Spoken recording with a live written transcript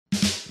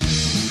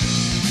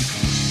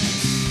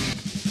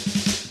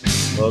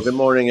Well, good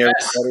morning,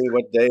 everybody.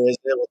 What day is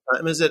it? What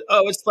time is it?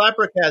 Oh, it's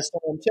Flappercast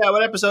time. Chad,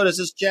 what episode is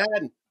this,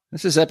 Chad?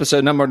 This is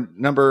episode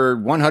number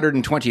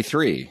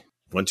 123.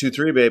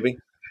 123, baby.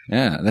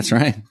 Yeah, that's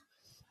right.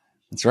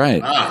 That's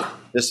right. Wow.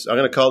 I'm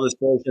going to call this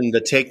version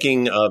the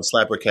taking of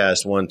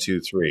Slappercast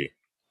 123.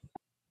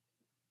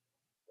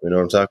 You know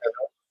what I'm talking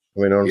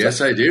about?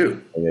 Yes, I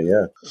do.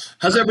 Yeah.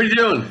 How's everybody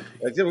doing?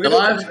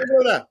 Alive?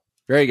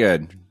 Very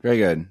good. Very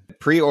good.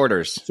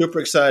 Pre-orders. Super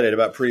excited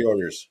about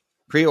pre-orders.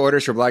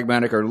 Pre-orders for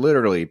Blagmatic are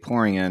literally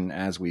pouring in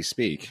as we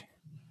speak.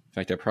 In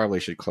fact, I probably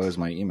should close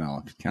my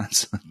email account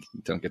so I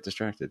don't get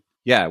distracted.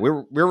 Yeah,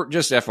 we're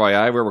just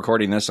FYI, we're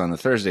recording this on the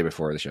Thursday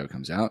before the show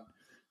comes out.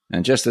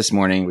 And just this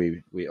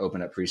morning, we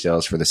opened up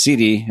pre-sales for the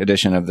CD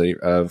edition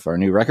of our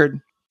new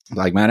record,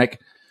 Blagmatic,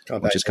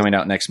 which is coming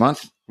out next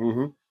month.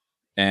 Mm-hmm.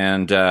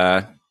 And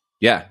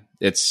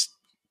it's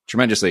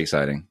tremendously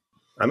exciting.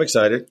 I'm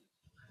excited.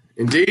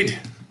 Indeed.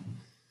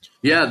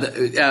 Yeah.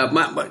 If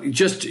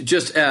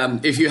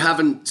you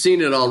haven't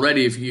seen it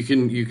already, if you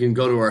can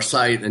go to our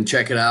site and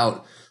check it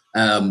out.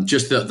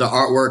 Just the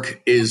artwork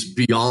is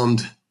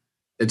beyond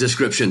a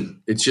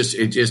description. It's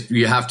just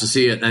you have to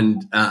see it,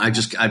 and I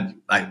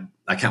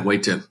can't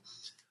wait to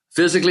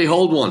physically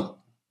hold one.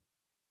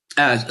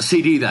 A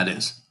CD, that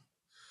is.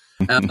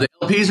 The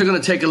LPs are going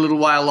to take a little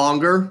while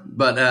longer,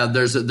 but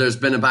there's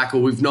been a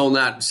backup. We've known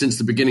that since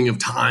the beginning of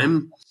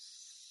time.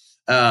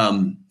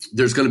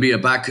 There's going to be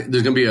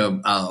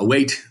a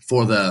wait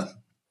for the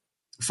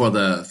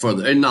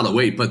not a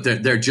wait, but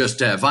they're just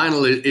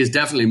vinyl is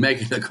definitely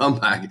making a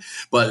comeback,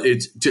 but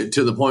it's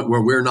to the point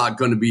where we're not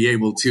going to be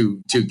able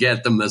to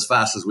get them as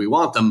fast as we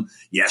want them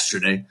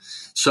yesterday.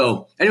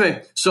 So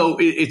anyway,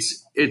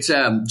 it's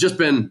just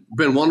been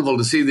wonderful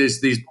to see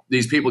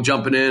these people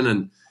jumping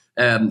in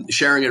and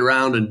sharing it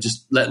around and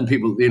just letting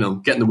people,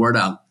 getting the word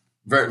out.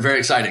 Very, very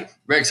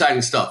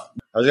exciting stuff.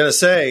 I was going to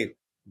say,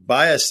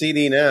 buy a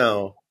CD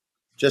now,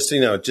 just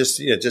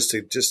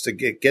to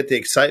get the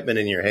excitement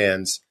in your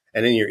hands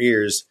and in your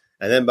ears,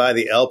 and then buy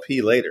the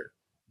LP later.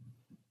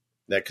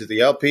 Because the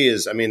LP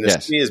is,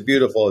 CD is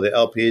beautiful. The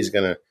LP is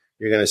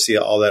you're gonna see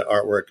all that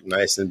artwork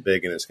nice and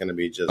big, and it's gonna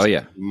be just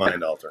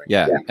mind altering.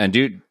 Yeah, and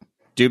do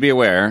be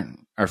aware,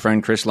 our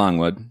friend Chris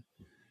Longwood,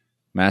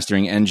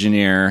 mastering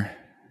engineer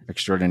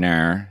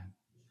extraordinaire,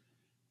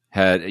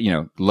 had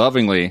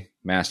lovingly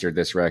mastered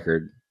this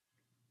record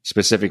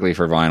specifically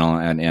for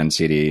vinyl and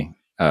CD.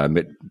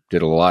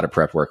 Did a lot of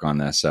prep work on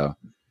this, so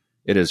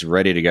it is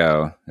ready to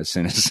go as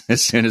soon as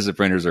the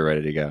printers are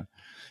ready to go.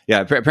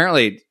 Yeah,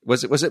 apparently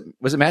was it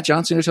Matt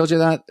Johnson who told you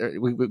that?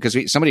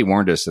 Because somebody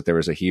warned us that there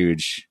was a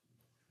huge.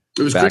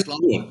 It was Chris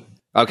Longwood.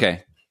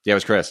 Okay, yeah, it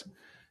was Chris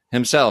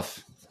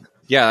himself.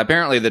 Yeah,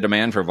 apparently the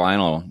demand for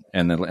vinyl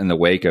in the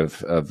wake of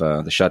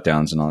the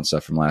shutdowns and all that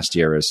stuff from last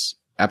year is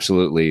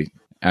absolutely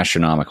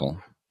astronomical.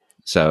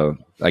 So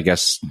I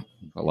guess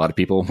a lot of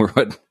people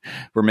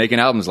were making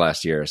albums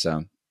last year.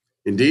 So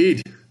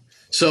indeed.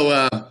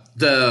 So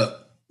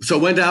So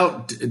it went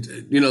out,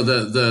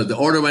 the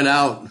order went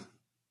out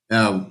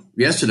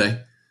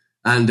yesterday.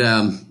 And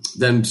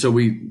then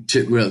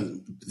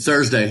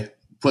Thursday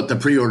put the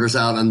pre-orders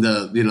out, and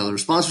the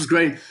response was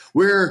great.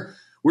 We're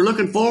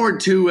looking forward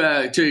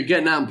to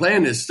getting out and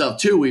playing this stuff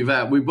too. We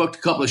booked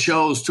a couple of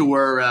shows to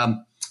where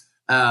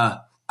I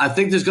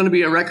think there's going to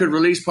be a record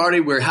release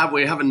party. We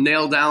haven't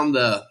nailed down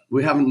the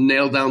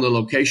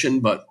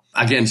location, but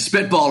again,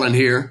 spitballing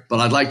here, but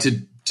I'd like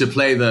to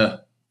play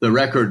the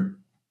record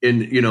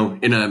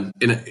in a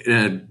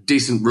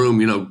decent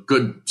room,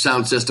 good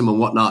sound system and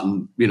whatnot,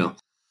 and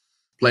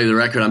play the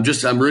record. I'm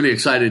really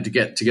excited to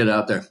get it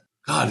out there.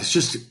 God, it's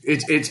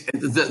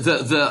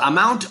the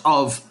amount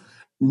of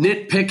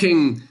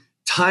nitpicking,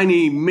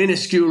 tiny,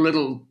 minuscule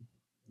little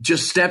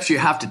just steps you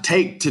have to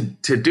take to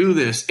do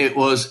this. It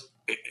was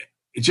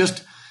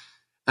just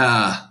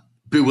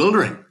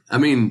bewildering. I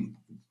mean,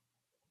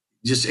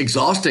 just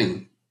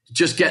exhausting.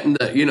 Just getting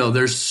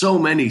there's so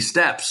many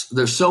steps.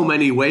 There's so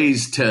many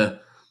ways to.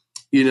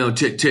 You have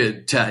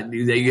to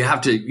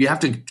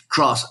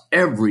cross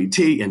every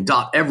T and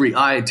dot every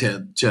I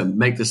to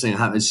make this thing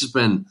happen. It's just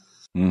been.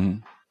 Mm-hmm.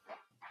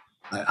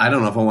 I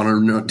don't know if I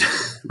want to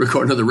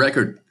record another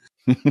record.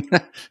 I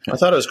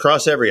thought it was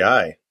cross every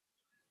I.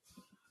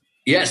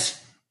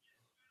 Yes.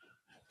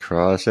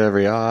 Cross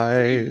every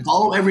I.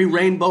 Follow every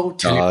rainbow.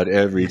 Dot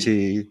every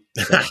T.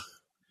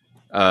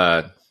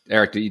 Eric,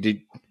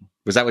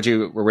 was that what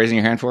you were raising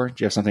your hand for? Do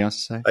you have something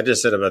else to say? I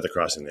just said about the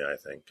crossing the I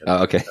thing.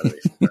 Oh, okay. That'd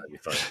be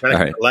fun. Trying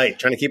to keep it light,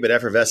 trying to keep it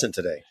effervescent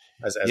today.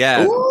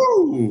 Yeah.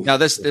 Now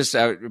this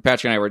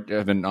Patrick and I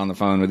have been on the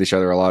phone with each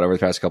other a lot over the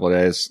past couple of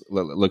days,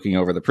 looking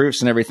over the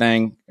proofs and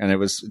everything, and it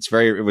was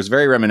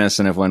very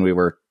reminiscent of when we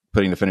were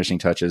putting the finishing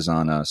touches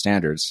on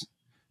standards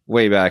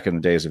way back in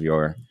the days of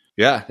yore.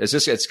 Yeah,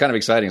 it's kind of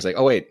exciting. It's like,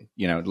 oh wait,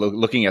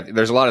 looking at,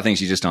 there's a lot of things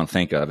you just don't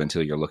think of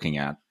until you're looking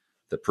at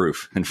the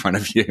proof in front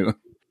of you.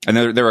 And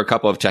there were a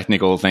couple of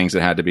technical things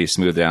that had to be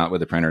smoothed out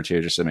with the printer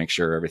too, just to make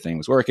sure everything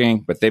was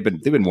working. But they've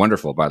been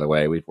wonderful, by the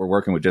way. We're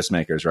working with disc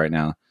makers right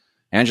now.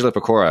 Angela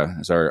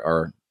Pecora is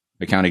our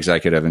account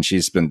executive, and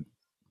she's been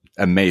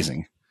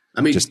amazing.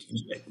 I mean,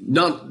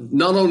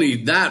 not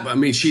only that, but I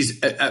mean,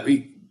 she's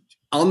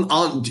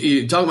on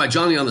you talking about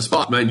Johnny on the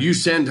spot, man. You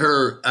send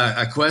her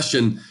a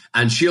question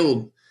and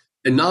she'll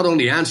not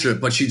only answer it,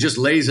 but she just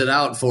lays it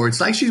out for. It's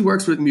like she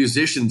works with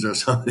musicians or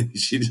something.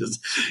 She just,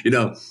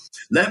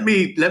 let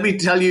me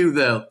tell you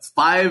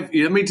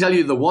let me tell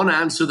you the one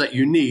answer that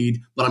you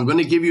need, but I'm going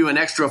to give you an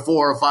extra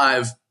 4 or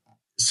 5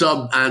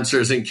 sub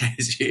answers in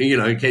case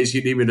in case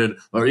you need me to.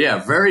 Or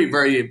very,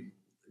 very,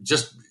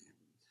 just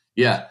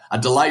a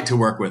delight to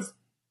work with.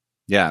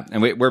 Yeah,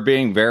 and we're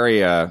being very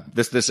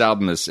this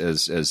album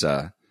is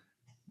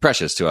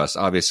precious to us,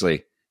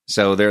 obviously.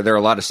 So there are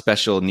a lot of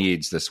special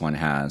needs this one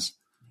has.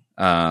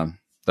 The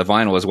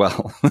vinyl as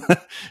well.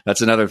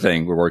 That's another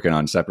thing we're working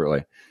on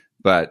separately.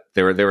 But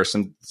there were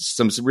some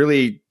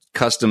really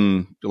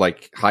custom,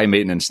 like high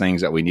maintenance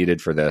things that we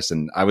needed for this,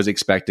 and I was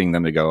expecting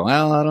them to go,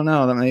 well, I don't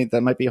know,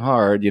 that might be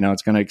hard.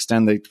 It's going to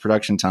extend the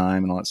production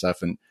time and all that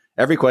stuff. And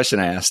every question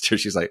I asked her,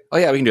 she's like, "Oh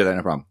yeah, we can do that,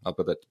 no problem. I'll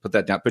put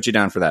that down, put you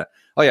down for that.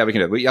 Oh yeah, we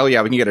can do it. Oh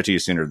yeah, we can get it to you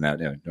sooner than that.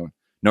 Yeah,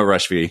 no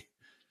rush fee."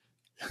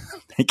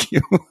 Thank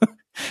you.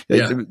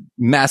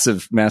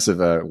 Massive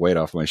weight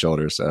off my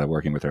shoulders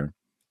working with her.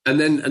 And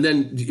then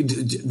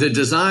the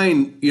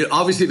design,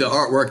 obviously the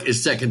artwork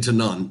is second to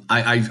none.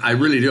 I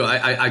really do.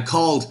 I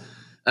called,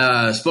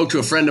 spoke to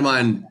a friend of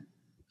mine,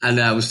 and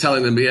I was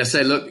telling them,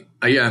 say, look,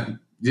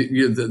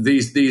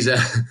 these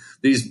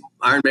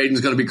Iron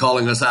Maiden's going to be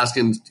calling us,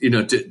 asking,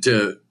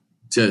 to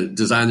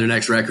design their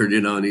next record,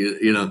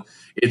 and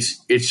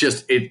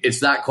it's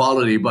that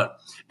quality. But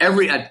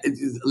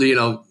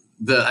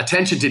the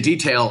attention to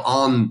detail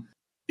on.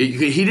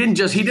 He didn't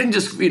just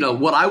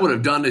what I would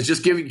have done is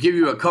just give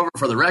you a cover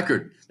for the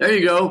record. There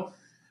you go.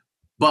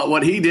 But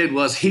what he did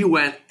was he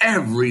went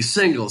every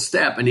single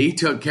step, and he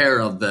took care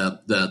of the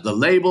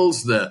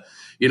labels, down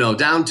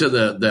to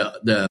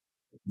the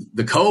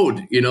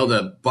code,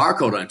 the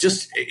barcode,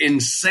 just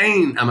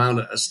insane amount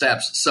of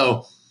steps.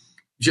 So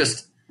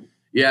the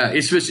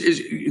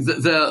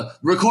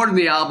recording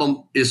the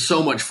album is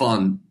so much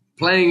fun.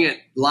 Playing it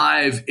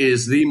live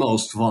is the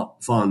most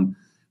fun.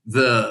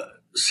 The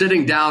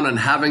sitting down and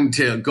having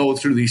to go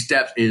through these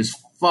steps is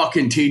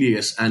fucking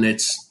tedious, and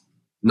it's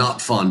not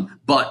fun,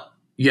 but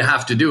you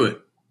have to do it.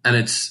 And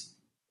it's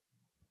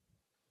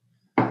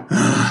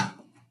glad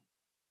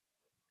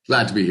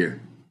to be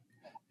here.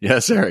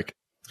 Yes, Eric.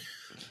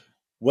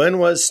 When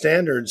was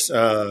Standards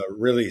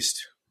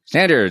released?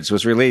 Standards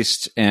was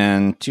released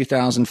in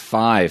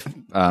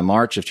 2005,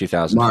 March of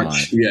 2005.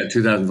 March,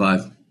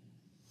 2005.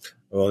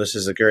 Well, this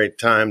is a great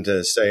time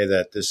to say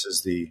that this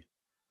is the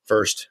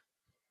first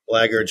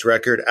Blackguards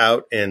record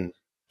out in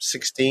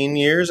 16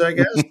 years, I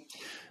guess.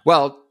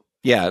 Well,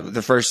 yeah,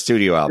 the first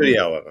studio album.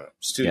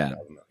 Studio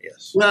album,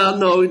 yes. Well,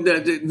 no,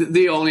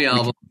 the only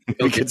album.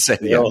 We could say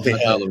the only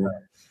album.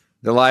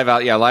 The live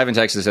out, Live in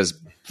Texas has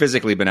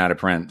physically been out of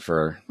print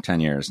for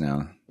 10 years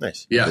now.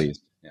 Nice. Yeah.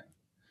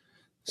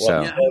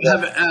 So,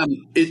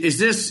 is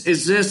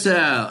this?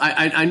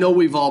 I know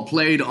we've all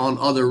played on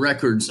other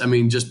records. I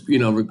mean, just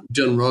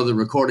done other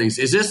recordings.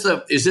 Is this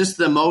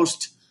the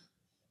most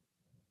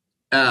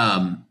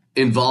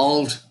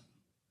involved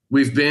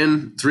we've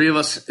been? 3 of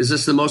us. Is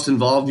this the most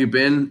involved you've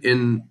been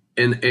in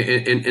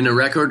a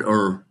record,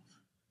 or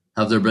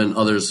have there been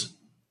others?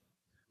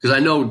 Because I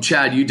know,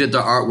 Chad, you did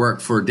the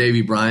artwork for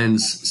Davy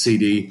Bryan's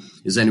CD.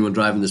 Is Anyone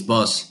Driving This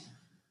Bus?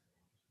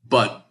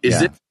 But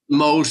is it the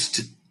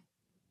most?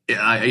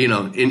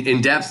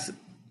 In depth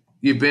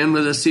you've been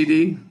with a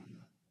CD?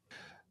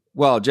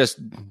 Well, just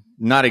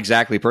not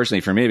exactly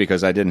personally for me,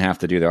 because I didn't have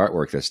to do the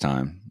artwork this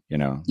time,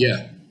 Yeah.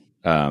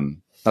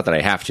 Not that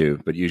I have to,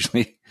 but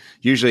usually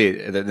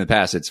in the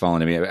past it's fallen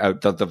to me.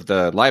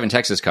 The Live in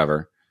Texas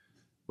cover,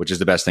 which is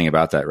the best thing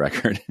about that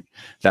record,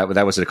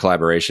 that was a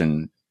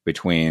collaboration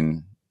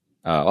between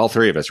all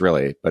 3 of us,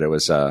 really. But it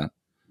was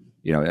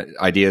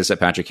ideas that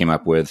Patrick came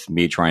up with,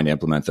 me trying to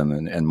implement them,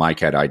 and Mike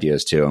had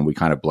ideas too, and we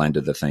kind of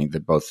blended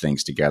both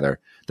things together.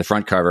 The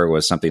front cover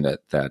was something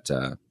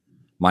that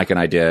Mike and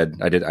I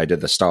did. I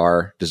did the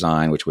star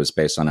design, which was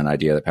based on an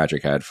idea that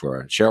Patrick had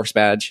for a sheriff's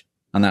badge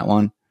on that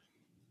one.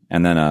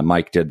 And then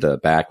Mike did the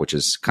back, which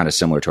is kind of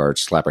similar to our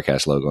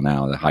Slappercast logo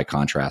now, the high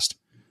contrast,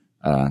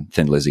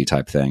 Thin Lizzy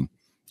type thing.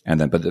 And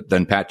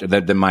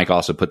then Mike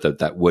also put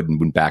that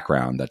wooden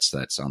background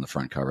that's on the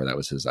front cover. That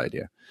was his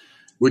idea.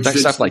 Which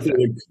stuff like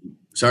that.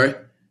 Sorry,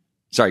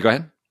 go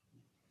ahead.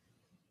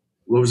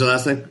 What was the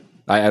last thing?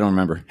 I don't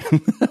remember.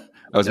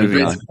 I was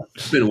moving on.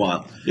 It's been a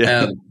while.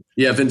 Yeah.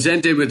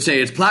 Vincente would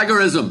say it's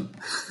plagiarism.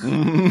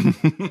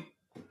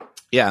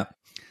 Yeah.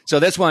 So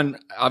this one,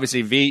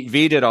 obviously,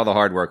 V did all the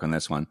hard work on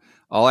this one.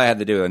 All I had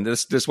to do, and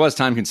this was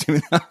time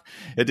consuming.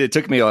 It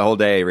took me a whole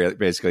day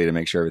basically to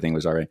make sure everything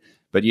was all right.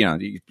 But you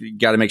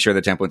got to make sure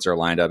the templates are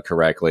lined up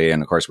correctly.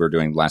 And of course, we're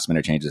doing last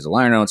minute changes to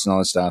liner notes and all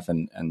this stuff.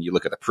 And you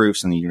look at the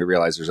proofs and you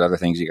realize there's other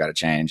things you got to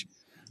change.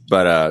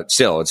 But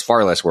still, it's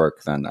far less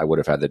work than I would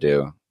have had to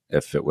do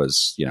if it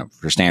was,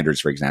 for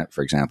Standards, for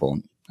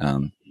example.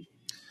 And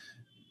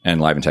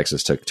Live in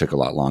Texas took a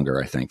lot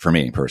longer, I think, for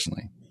me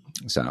personally.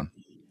 So,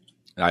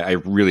 I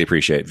really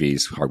appreciate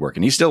V's hard work,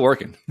 and he's still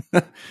working.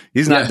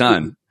 He's not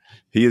done.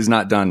 He is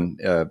not done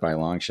by a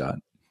long shot.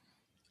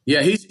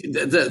 Yeah, he's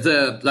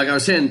the like I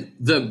was saying,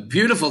 the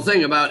beautiful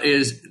thing about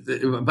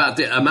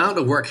the amount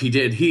of work he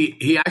did.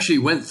 He actually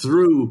went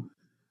through,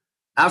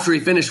 after he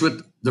finished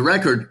with the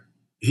record,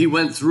 he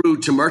went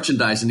through to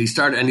merchandise, and he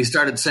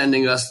started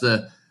sending us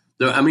the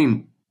I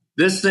mean,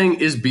 this thing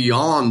is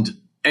beyond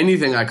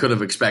anything I could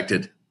have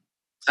expected.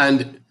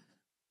 And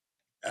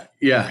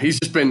yeah, he's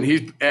and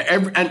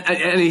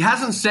he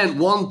hasn't sent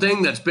one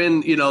thing that's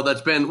been,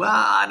 well,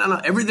 I don't know.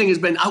 Everything has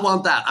been, I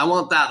want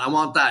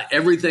that.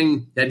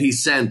 Everything that he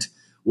sent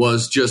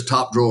was just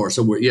top drawer.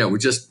 So we're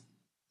just,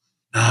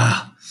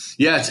 I'm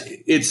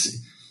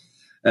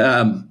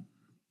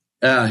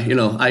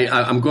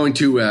going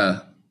to,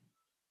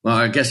 well,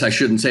 I guess I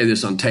shouldn't say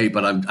this on tape,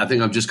 but I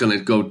think I'm just going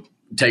to go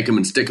take him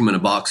and stick him in a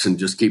box and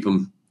just keep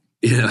him,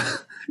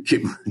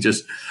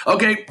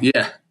 okay.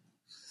 Yeah.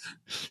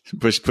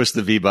 Push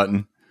the V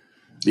button.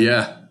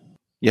 Yeah,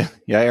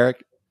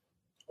 Eric.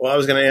 Well, I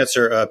was going to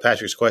answer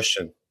Patrick's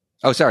question.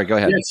 Oh, sorry. Go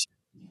ahead. Yes.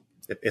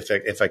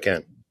 If I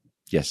can.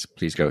 Yes,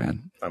 please go ahead.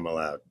 I'm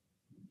allowed.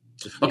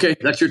 Okay,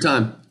 that's your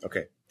time.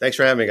 Okay, thanks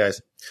for having me,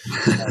 guys.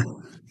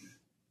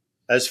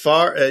 As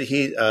far as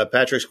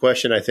Patrick's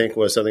question, I think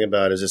was something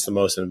about, is this the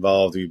most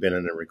involved you've been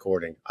in a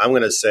recording? I'm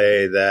going to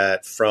say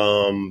that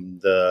from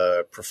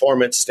the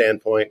performance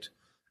standpoint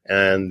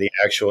and the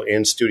actual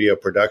in-studio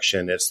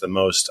production, it's the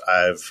most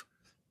I've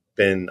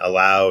been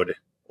allowed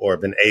or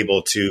been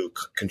able to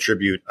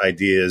contribute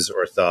ideas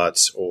or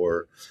thoughts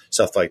or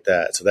stuff like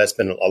that. So that's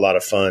been a lot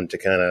of fun to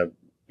kind of,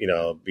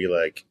 be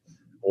like,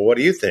 well, what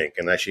do you think?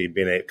 And actually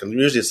being able, because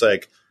usually it's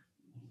like,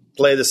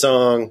 play the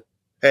song,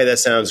 hey, that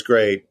sounds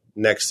great,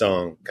 next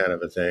song kind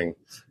of a thing.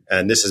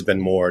 And this has been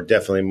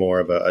definitely more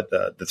of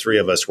the three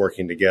of us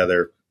working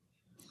together,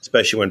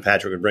 especially when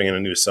Patrick would bring in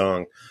a new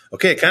song.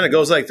 Okay, it kind of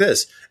goes like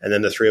this. And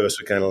then the three of us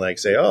would kind of like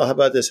say, oh, how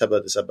about this? How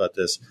about this? How about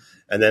this?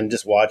 And then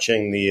just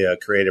watching the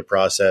creative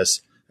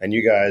process. And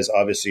you guys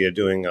obviously are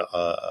doing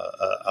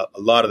a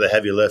lot of the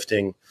heavy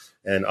lifting,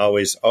 and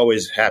always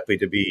happy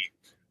to be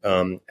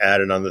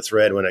added on the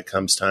thread when it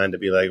comes time to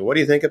be like, what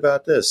do you think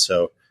about this?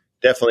 So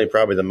definitely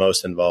probably the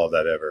most involved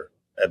I've ever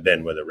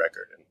been with a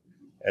record.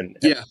 And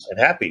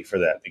happy for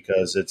that,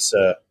 because it's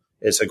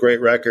a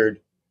great record.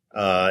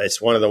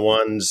 It's one of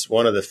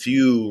the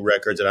few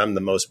records that I'm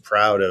the most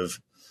proud of,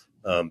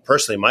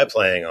 personally, my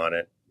playing on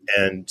it,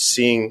 and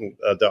seeing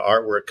the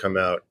artwork come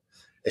out.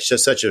 It's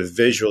just such a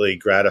visually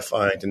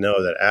gratifying to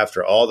know that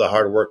after all the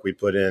hard work we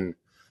put in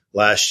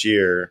last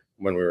year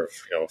when we were,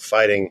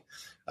 fighting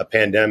a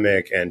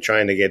pandemic and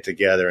trying to get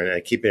together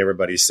and keeping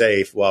everybody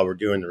safe while we're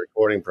doing the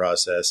recording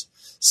process,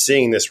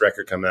 seeing this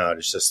record come out,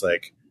 it's just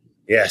like,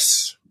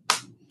 yes,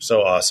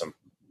 so awesome.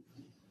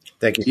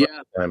 Thank you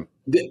for the time.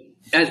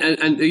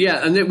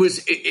 And it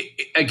was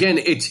again.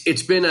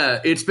 It's been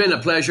a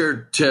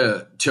pleasure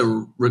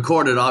to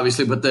record it,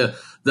 obviously. But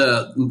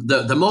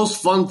the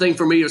most fun thing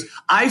for me is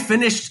I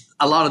finished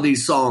a lot of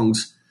these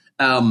songs.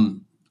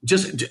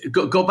 Just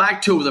go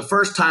back to the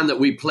first time that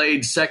we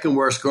played "Second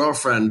Worst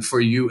Girlfriend" for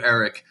you,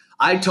 Eric.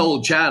 I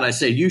told Chad, I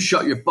said, "You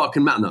shut your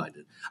fucking mouth." No, I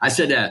did. I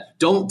said,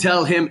 "Don't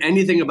tell him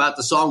anything about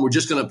the song. We're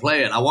just going to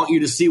play it. I want you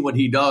to see what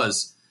he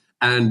does."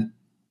 And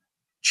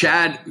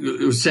Chad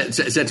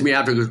said to me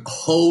after,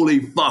 "Holy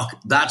fuck!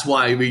 That's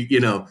why we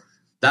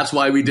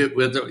did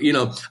with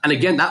And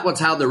again, that was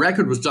how the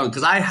record was done,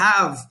 because I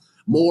have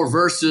more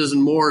verses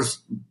and more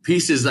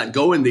pieces that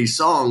go in these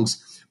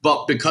songs,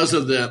 but because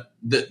of the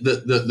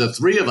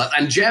three of us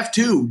and Jeff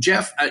too,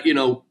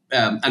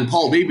 and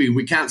Paul Beebe,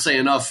 we can't say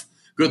enough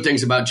good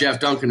things about Jeff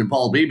Duncan and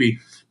Paul Beebe,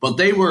 but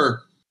they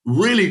were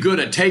really good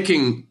at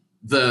taking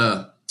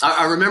the.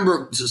 I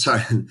remember,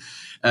 sorry.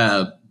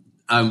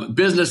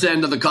 Business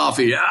end of the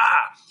coffee.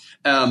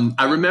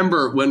 I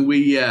remember when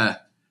we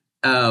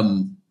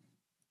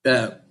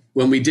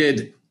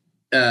did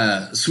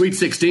Sweet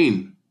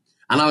 16,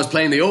 and I was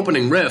playing the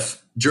opening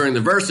riff during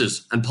the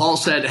verses, and Paul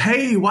said,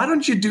 "Hey, why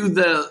don't you do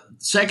the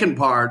second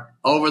part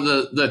over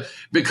the?"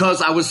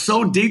 Because I was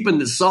so deep in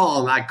the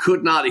song, I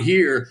could not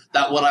hear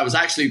that what I was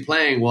actually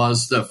playing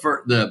was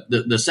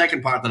the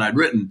second part that I'd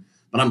written,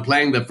 but I'm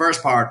playing the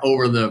first part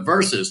over the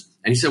verses.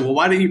 And he said, "Well,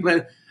 why didn't you play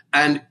it?"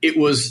 And it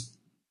was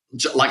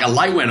like a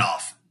light went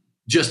off.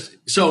 Just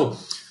so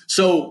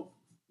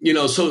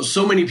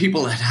many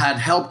people had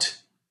helped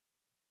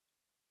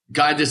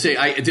guide this.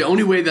 The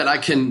only way that I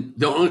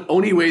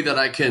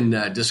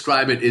can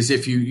describe it is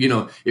if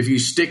you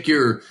stick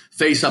your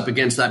face up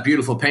against that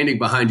beautiful painting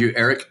behind you,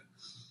 Eric,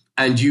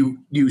 and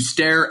you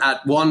stare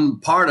at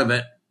one part of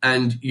it,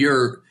 and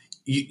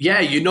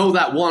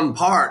that one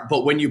part,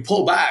 but when you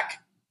pull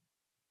back,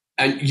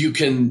 and you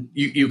can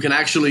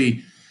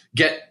actually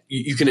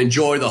you can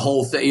enjoy the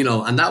whole thing,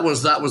 and that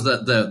was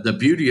the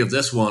beauty of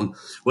this one,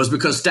 was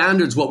because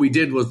Standards, what we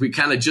did was we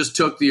kind of just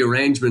took the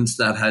arrangements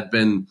that had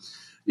been,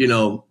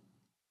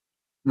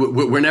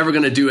 we're never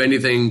going to do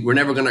anything. We're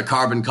never going to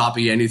carbon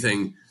copy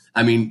anything.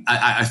 I mean,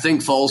 I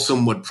think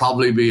Folsom would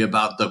probably be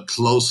about the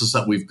closest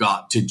that we've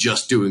got to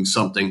just doing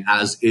something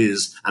as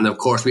is. And of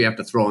course, we have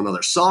to throw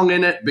another song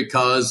in it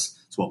because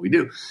it's what we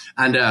do.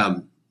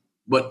 And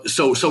but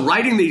so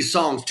writing these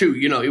songs too,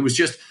 it was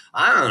just,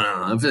 I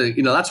don't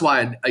know, that's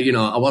why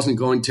I wasn't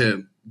going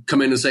to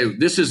come in and say,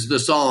 this is the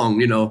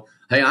song,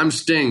 hey, I'm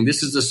Sting,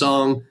 this is the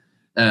song,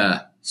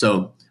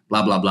 so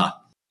blah blah blah.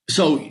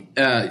 So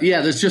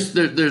there's just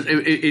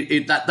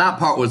that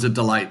part was a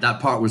delight. That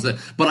part was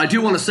but I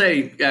do want to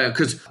say,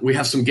 because we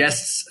have some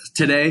guests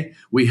today,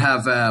 we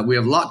have a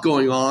lot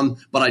going on.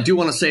 But I do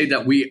want to say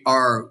that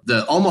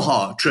the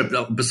Omaha trip.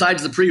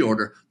 Besides the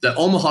pre-order, the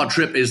Omaha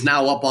trip is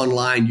now up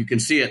online. You can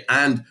see it,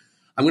 and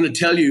I'm going to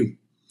tell you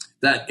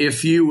that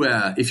if you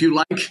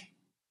like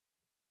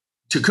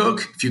to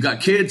cook, if you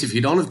got kids, if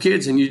you don't have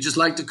kids, and you just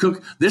like to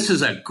cook, this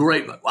is a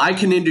great. I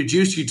can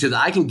introduce you to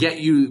that. I can get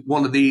you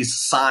one of these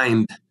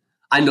signed.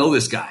 I know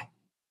this guy,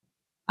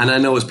 and I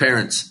know his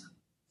parents.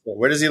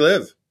 Where does he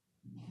live?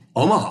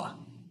 Omaha.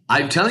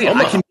 I'm telling you,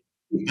 Omaha.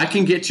 I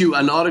can get you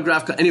an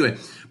autograph. Anyway,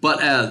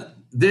 but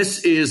this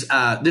is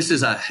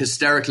a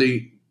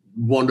hysterically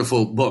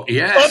wonderful book.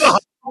 Yes, Omaha.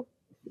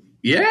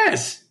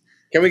 Yes.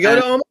 Can we go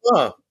to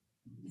Omaha?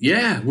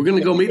 Yeah, we're going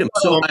to go meet him.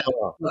 So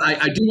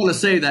I do want to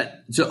say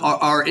that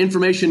our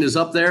information is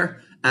up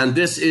there, and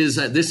this is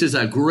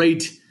a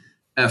great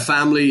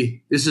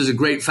family. This is a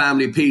great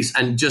family piece,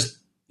 and just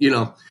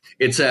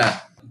it's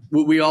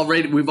we've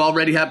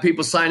already had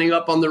people signing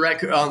up on the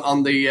record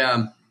on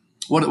the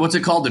what's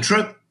it called, the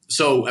trip.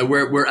 So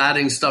we're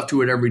adding stuff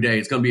to it every day.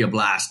 It's going to be a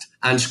blast.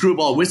 And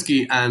Screwball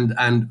Whiskey and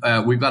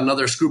we've got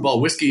another Screwball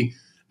Whiskey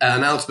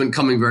announcement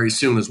coming very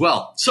soon as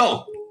well.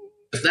 So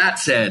with that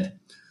said,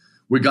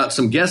 we got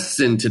some guests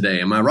in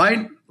today. Am I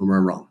right or am I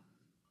wrong?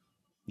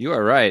 You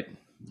are right.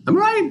 I'm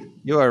right.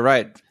 You are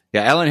right.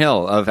 Yeah, Alan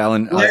Hill of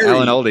Alan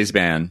Oldie's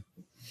band,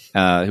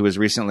 who has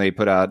recently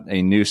put out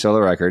a new solo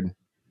record.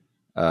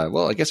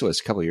 Well, I guess it was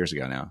a couple of years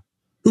ago now.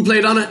 Who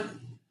played on it?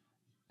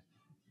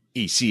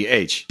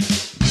 ECH.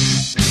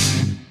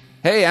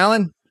 Hey,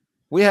 Alan.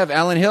 We have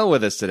Alan Hill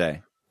with us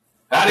today.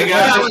 Howdy,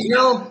 guys. Alan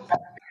Hill.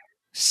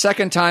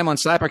 Second time on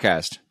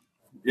Slappercast.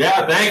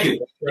 Yeah, thank you.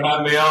 Thanks for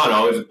having me on.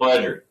 Always a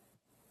pleasure.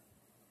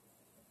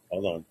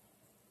 Hold on.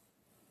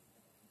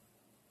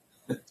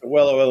 It's a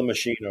well-oiled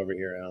machine over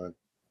here, Alan.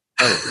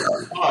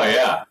 Oh,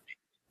 yeah.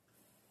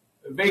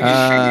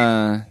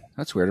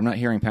 That's weird. I'm not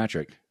hearing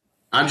Patrick.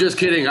 I'm just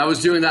kidding. I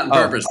was doing that on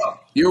purpose.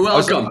 You're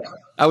welcome.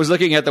 I was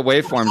looking at the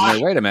waveforms.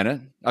 Like, wait a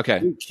minute.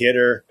 Okay. You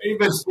kidder. You've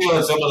been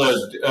stealing some of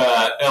those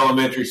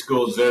elementary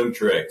school Zoom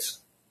tricks.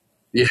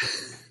 Yeah,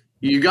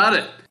 you got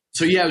it.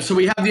 So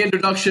we have the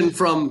introduction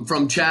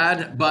from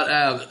Chad, but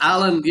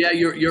Alan,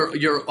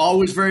 you're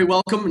always very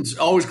welcome. It's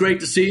always great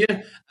to see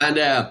you.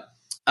 And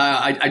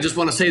I just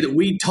want to say that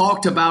we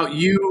talked about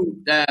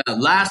you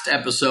last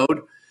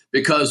episode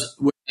because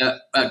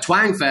at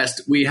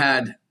Twangfest we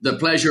had the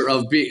pleasure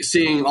of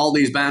seeing all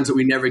these bands that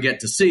we never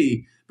get to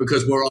see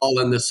because we're all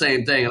in the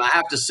same thing. And I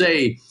have to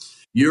say,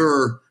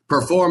 your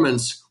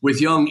performance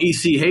with young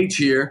ECH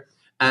here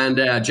and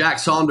Jack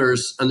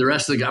Saunders and the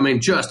rest of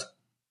just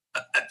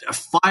a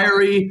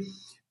fiery,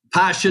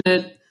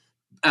 passionate,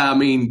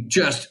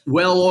 just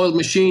well-oiled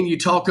machine. You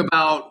talk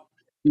about,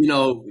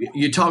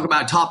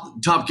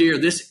 Top Gear.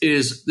 This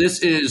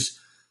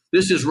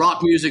is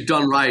rock music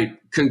done right.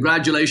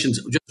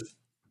 Congratulations.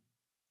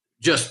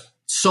 Just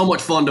so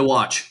much fun to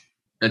watch.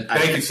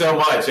 Thank you so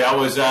much. That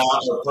was our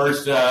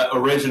first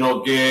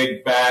original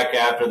gig back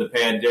after the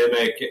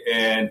pandemic.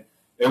 And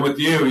with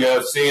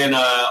you, seeing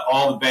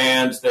all the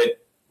bands that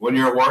when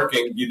you're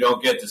working, you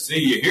don't get to see.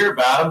 You hear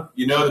about them.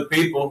 You know the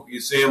people. You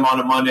see them on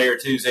a Monday or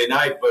Tuesday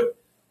night. But,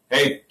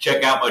 hey,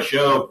 check out my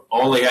show.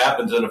 Only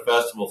happens in a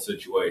festival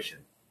situation.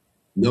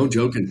 No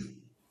joking.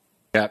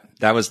 Yeah,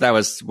 that was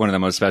one of the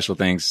most special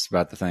things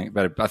about the thing.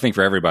 But I think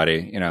for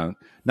everybody,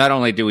 not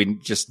only do we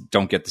just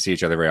don't get to see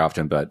each other very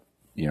often, but,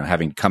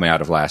 having come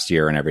out of last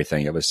year and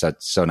everything, it was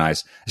so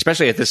nice,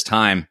 especially at this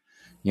time.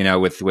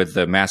 With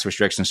the mass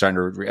restrictions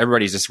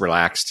everybody's just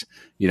relaxed,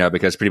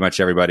 because pretty much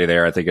everybody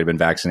there, I think, had been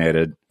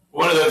vaccinated.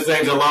 One of those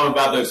things I love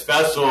about those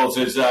festivals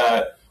is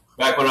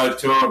back when I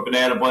was touring with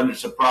Banana Blender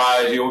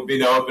Surprise, you would be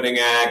the opening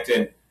act,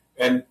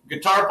 and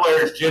guitar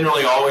players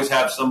generally always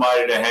have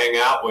somebody to hang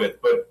out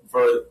with. But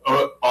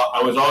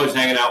I was always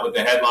hanging out with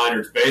the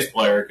headliner's bass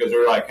player because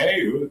they're like,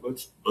 hey,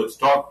 let's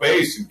talk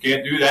bass. You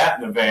can't do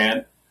that in a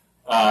van.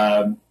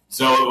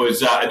 So it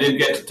was, I didn't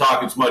get to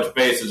talk as much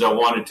bass as I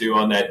wanted to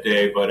on that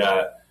day, but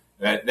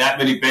that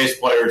many bass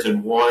players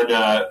in one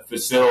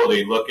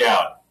facility, look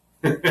out.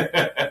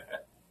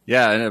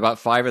 Yeah, and about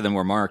 5 of them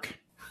were Mark.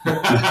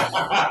 Mark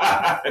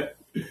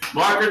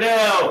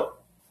Riddell.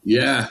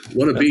 Yeah,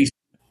 what a beast.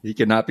 He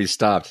could not be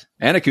stopped.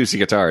 And acoustic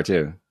guitar,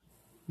 too.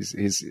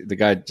 He's the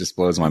guy just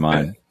blows my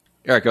mind.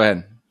 Eric, go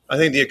ahead. I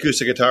think the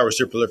acoustic guitar was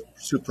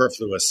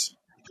superfluous.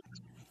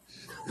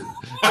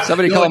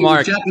 Somebody call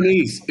Mark.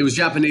 It was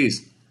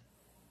Japanese.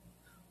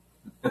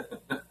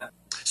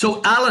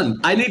 So,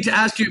 Alan, I need to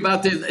ask you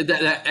about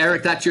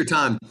Eric, that's your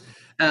time.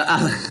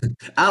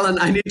 Alan,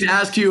 I need to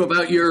ask you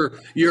about your.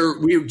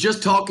 We were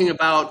just talking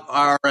about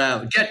our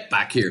get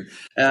back here.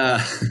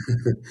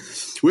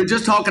 We were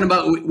just talking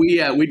about we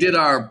did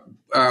our.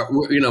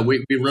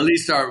 We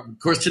released our. Of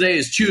course, today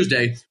is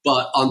Tuesday,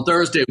 but on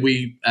Thursday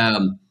we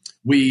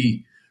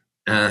did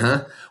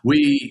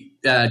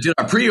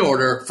our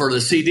pre-order for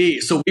the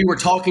CD. So we were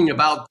talking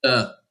about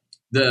the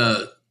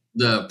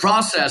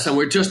process, and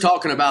we're just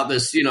talking about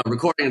this,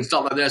 recording and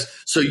stuff like this.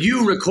 So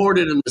you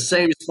recorded in the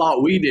same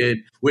spot we did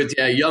with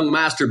young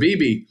Master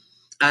BB.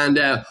 And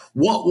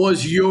what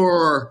was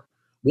the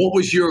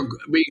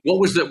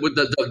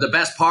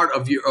best part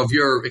of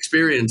your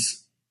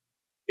experience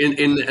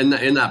in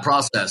that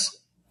process?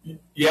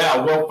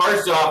 Yeah, well,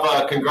 first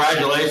off,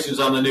 congratulations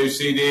on the new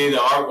CD. The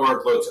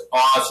artwork looks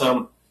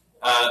awesome.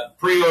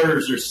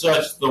 Pre-orders are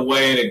such the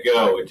way to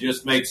go. It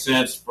just makes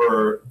sense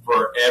for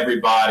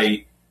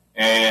everybody.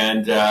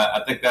 And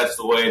I think that's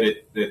the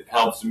way that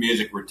helps the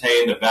music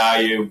retain the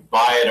value.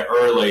 Buy it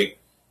early.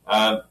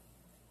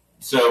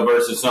 So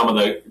versus some of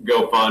the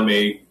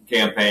GoFundMe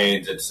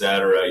campaigns, et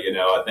cetera,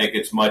 I think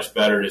it's much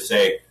better to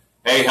say,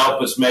 hey,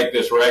 help us make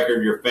this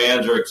record. Your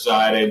fans are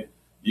excited.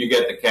 You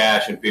get the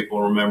cash, and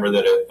people remember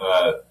that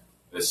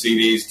the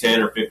CD's $10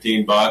 or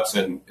 $15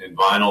 and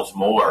vinyl's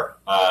more.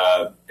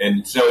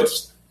 And so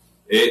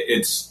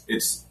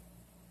it's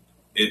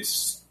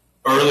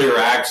earlier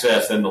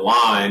access than the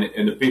line,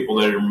 and the people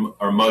that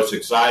are most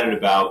excited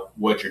about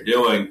what you're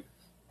doing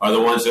are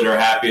the ones that are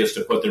happiest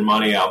to put their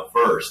money out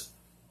first.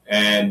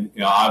 And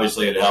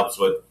obviously it helps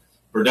with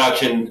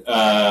production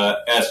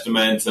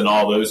estimates and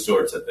all those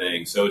sorts of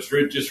things. So it's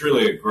just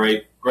really a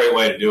great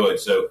way to do it.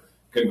 So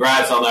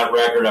congrats on that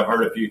record. I've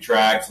heard a few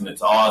tracks, and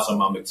it's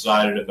awesome. I'm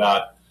excited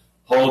about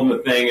holding the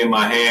thing in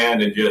my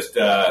hand and just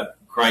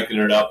cranking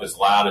it up as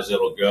loud as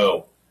it'll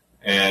go,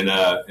 and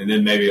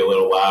then maybe a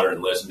little louder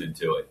and listening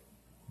to it.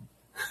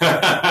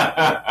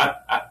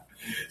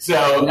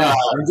 So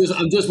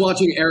I'm just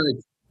watching Eric.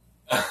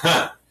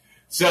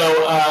 So,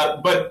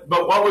 but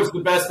what was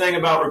the best thing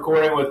about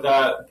recording with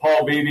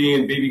Paul Beebe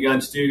and BB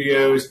Gun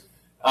Studios?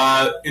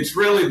 It's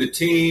really the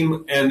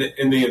team and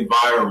the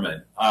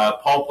environment.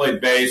 Paul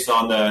played bass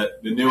on the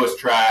newest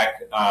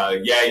track,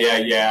 Yeah, Yeah,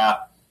 Yeah.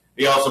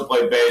 He also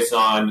played bass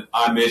on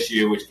I Miss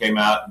You, which came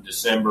out in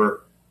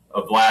December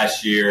of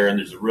last year, and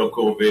there's a real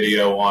cool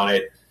video on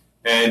it.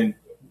 And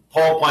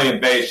Paul playing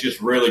bass just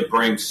really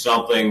brings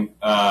something.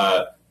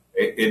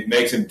 It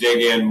makes him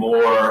dig in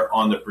more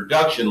on the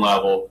production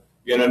level.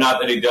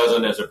 Not that he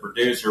doesn't as a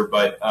producer,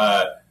 but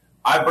I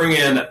bring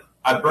in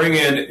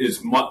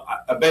as much.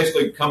 I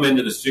basically come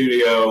into the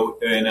studio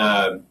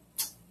and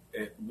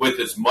with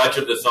as much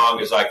of the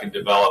song as I can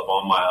develop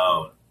on my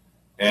own.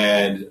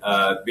 And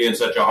being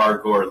such a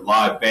hardcore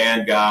live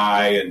band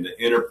guy and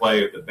the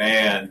interplay of the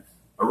band,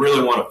 I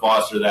really want to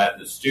foster that in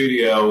the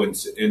studio. And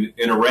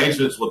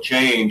arrangements will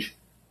change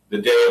the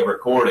day of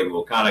recording.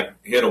 We'll kind of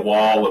hit a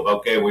wall of,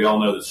 okay, we all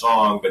know the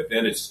song, but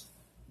then it's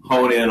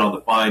hone in on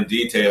the fine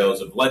details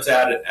of let's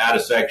add a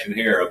section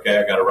here. Okay,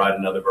 I got to write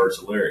another verse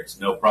of lyrics.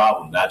 No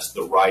problem. That's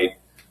the right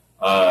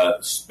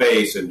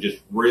space, and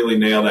just really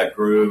nail that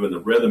groove and the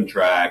rhythm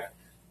track,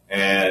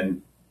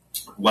 and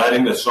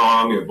letting the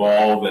song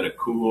evolve in a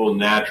cool,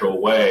 natural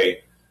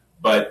way.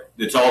 But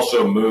it's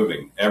also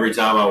moving. Every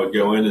time I would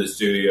go into the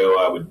studio,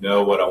 I would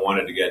know what I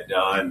wanted to get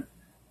done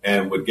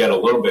and would get a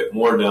little bit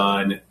more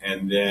done,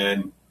 and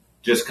then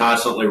just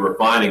constantly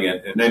refining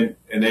it. And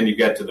then you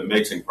get to the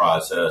mixing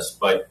process.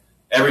 But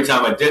every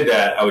time I did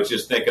that, I was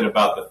just thinking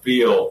about the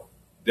feel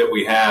that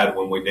we had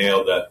when we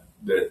nailed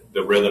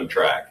the rhythm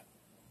track.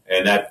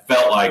 And that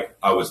felt like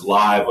I was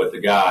live with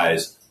the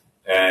guys,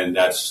 and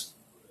that's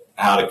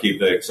how to keep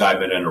the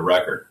excitement in a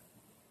record.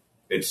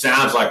 It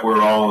sounds like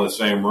we're all in the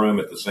same room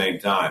at the same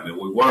time, and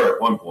we were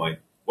at one point.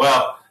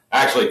 Well,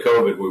 actually,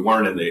 COVID, we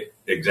weren't in the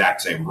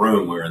exact same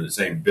room. We were in the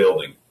same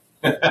building.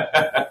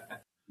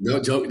 No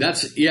joke.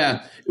 That's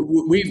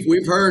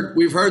We've heard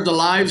the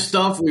live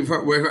stuff. We've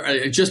heard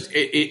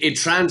it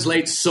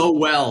translates so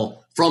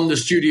well from the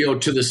studio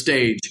to the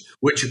stage.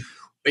 Which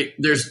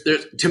there's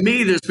to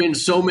me, there's been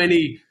so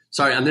many.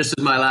 Sorry, and this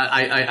is my last.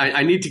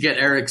 I need to get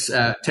Eric's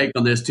take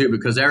on this too,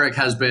 because Eric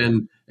has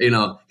been,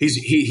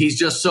 he's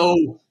just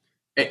so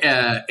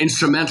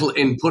instrumental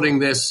in putting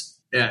this.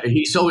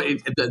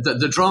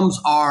 The drums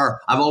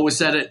are. I've always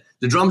said it.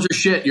 The drums are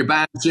shit. Your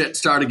band's shit.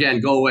 Start again.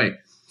 Go away.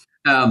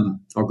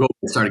 Or go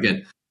start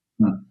again.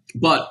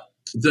 But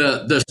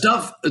the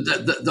stuff,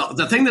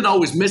 the thing that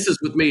always misses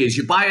with me is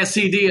you buy a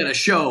CD at a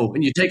show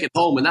and you take it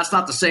home, and that's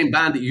not the same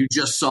band that you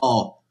just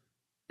saw.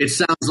 It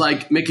sounds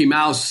like Mickey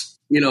Mouse.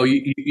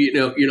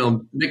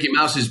 Mickey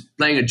Mouse is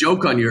playing a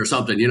joke on you or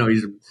something.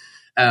 He's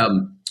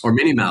or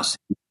Minnie Mouse.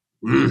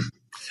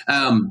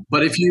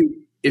 But if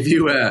you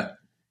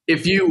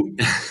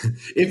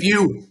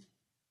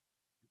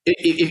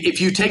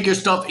take your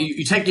stuff,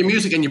 you take your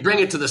music and you bring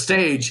it to the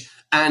stage,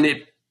 and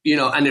it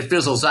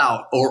fizzles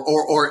out,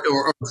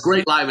 or it's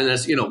great live in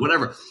this,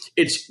 whatever.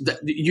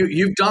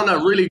 You've done a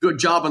really good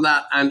job on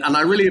that, and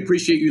I really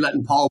appreciate you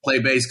letting Paul play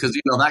bass, because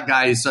that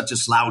guy is such a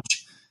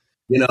slouch.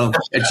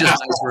 It's just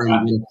nice for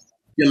him to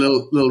get a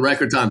little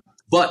record time.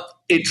 But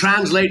it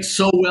translates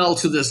so well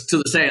to the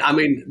stage. I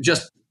mean,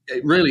 just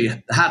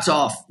really hats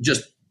off,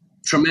 just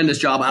tremendous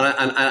job.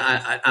 And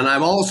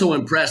I'm also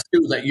impressed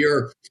too that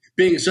you're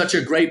being such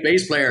a great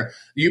bass player.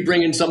 You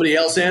bringing somebody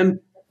else in.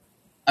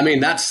 I mean,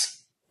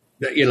 that's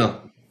big.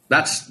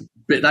 That's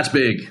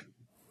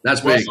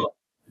big.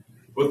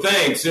 Well,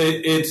 thanks.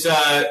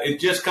 It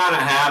just kind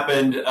of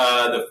happened.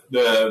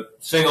 The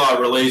single I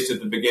released at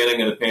the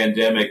beginning of the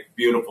pandemic,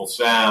 "Beautiful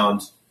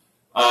Sounds."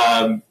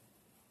 I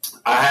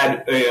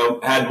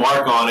had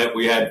Mark on it.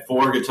 We had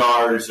 3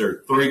 guitars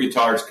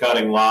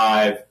cutting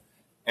live,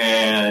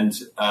 and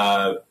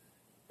I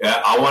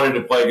wanted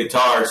to play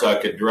guitar so I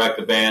could direct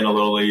the band a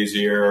little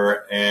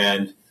easier.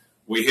 And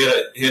we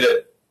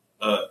hit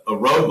a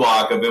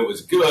roadblock of it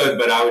was good,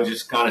 but I would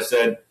just kind of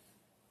said,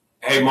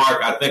 "Hey,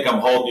 Mark, I think I'm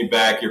holding you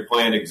back. You're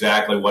playing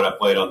exactly what I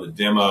played on the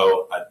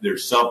demo.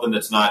 There's something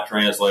that's not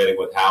translating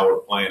with how we're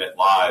playing it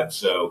live.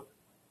 So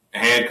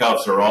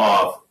handcuffs are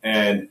off."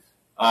 And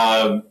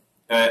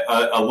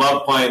I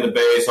love playing the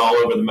bass all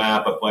over the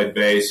map. I played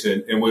bass,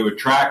 and we would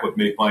track with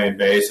me playing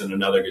bass and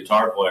another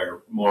guitar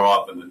player more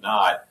often than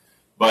not.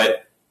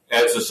 But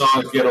as the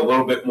songs get a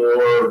little bit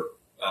more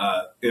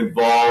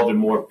involved and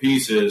more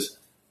pieces,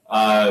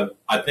 I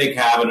think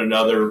having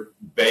another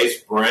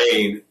bass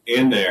brain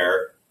in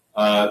there,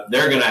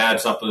 they're going to add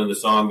something to the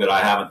song that I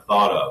haven't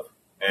thought of,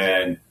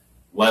 and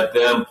let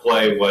them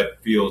play what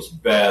feels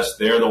best.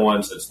 They're the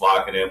ones that's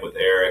locking in with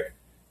Eric,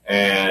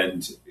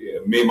 and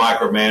me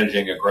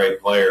micromanaging a great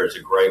player is a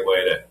great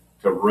way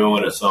to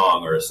ruin a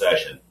song or a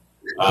session.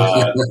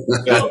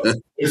 So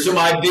there's some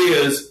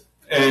ideas,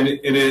 and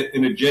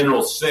in a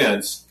general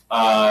sense,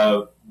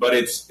 but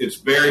it's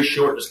very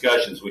short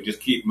discussions. We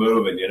just keep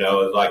moving.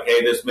 It's like,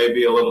 hey, this may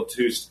be a little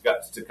too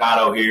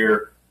staccato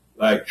here.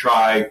 Like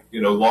try,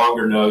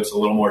 longer notes, a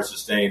little more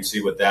sustained,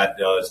 see what that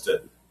does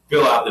to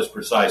fill out this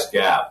precise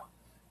gap.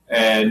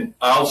 And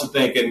I also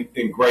think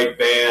in great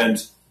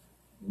bands,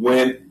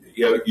 when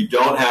you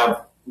don't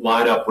have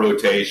lineup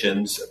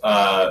rotations,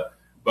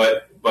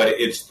 but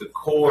it's the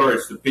core,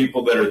 it's the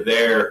people that are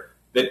there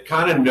that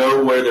kind of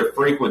know where their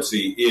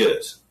frequency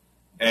is.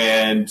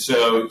 And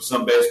so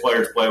some bass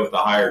players play with a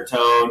higher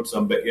tone,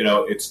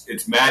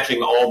 it's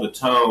matching all the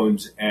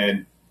tones,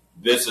 and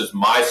this is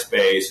my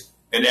space.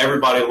 And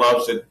everybody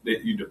loves it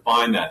that you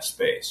define that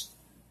space.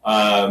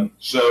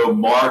 So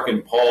Mark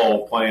and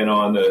Paul playing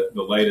on the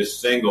latest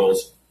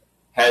singles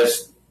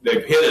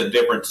they've hit a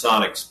different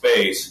sonic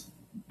space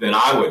than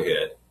I would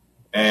hit.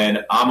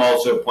 And I'm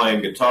also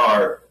playing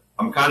guitar.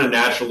 I'm kind of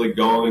naturally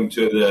going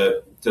to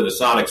the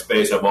sonic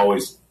space I've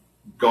always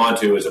gone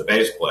to as a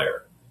bass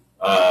player.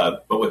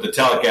 But with the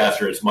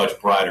Telecaster, it's much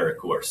brighter, of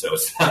course. So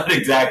it's not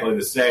exactly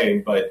the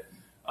same, but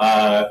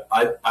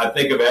I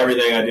think of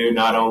everything I do,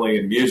 not only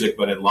in music,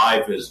 but in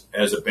life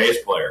as a bass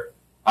player.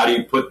 How do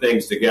you put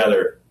things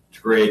together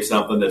to create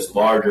something that's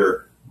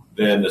larger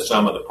than the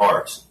sum of the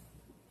parts?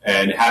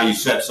 And how do you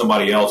set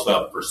somebody else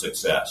up for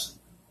success?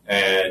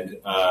 And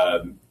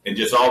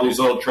just all these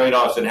little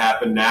trade-offs that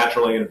happen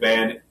naturally in a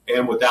band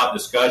and without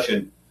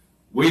discussion.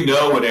 We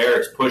know when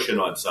Eric's pushing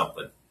on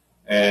something,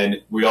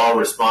 and we all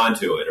respond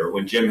to it. Or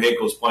when Jim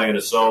Hinkle's playing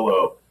a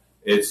solo,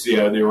 it's the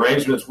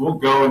arrangements will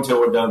go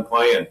until we're done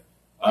playing.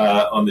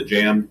 On the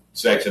jam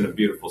section of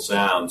Beautiful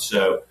Sounds.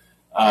 So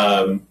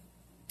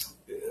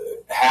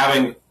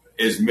having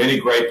as many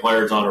great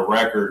players on a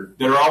record,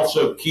 they're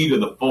also key to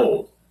the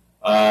fold.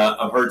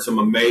 I've heard some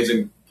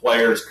amazing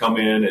players come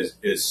in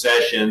as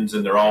sessions,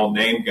 and they're all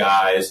name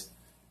guys.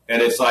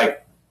 And it's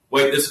like,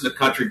 wait, this is a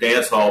country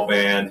dance hall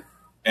band,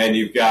 and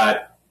you've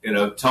got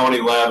Tony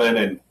Levin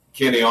and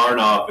Kenny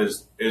Arnoff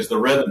is the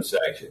rhythm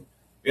section.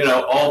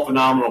 All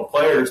phenomenal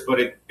players, but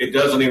it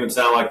doesn't even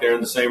sound like they're in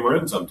the same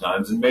room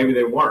sometimes, and maybe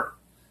they weren't.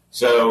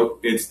 So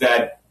it's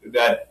that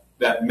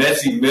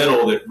messy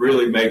middle that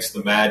really makes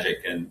the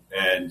magic,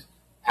 and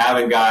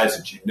having guys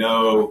that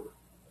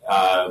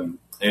and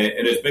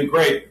it's been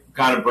great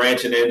kind of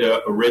branching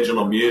into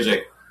original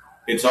music.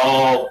 It's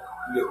all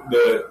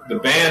the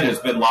band has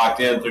been locked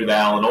in through the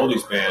Alan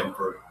Oldies Band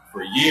for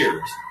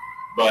years,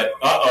 but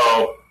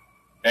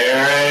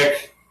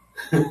Eric.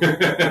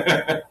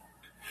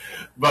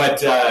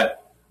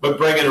 But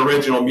bringing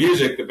original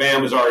music, the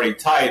band was already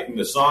tight and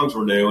the songs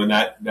were new, and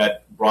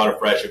that brought a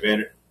fresh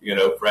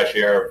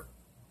air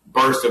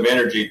burst of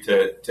energy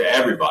to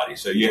everybody.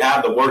 So you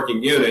have the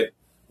working unit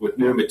with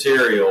new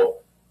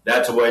material.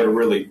 That's a way to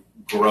really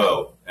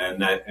grow,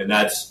 and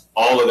that's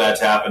all of that's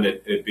happened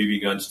at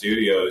BB Gun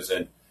Studios.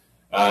 And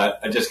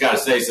I just got to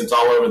say, since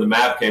All Over the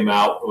Map came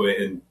out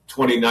in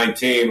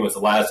 2019 was the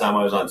last time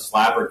I was on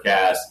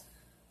Slappercast.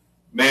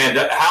 Man,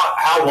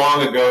 how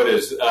long ago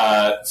does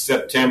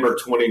September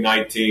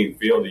 2019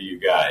 feel to you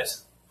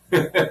guys?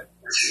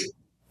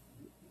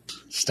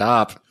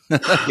 Stop.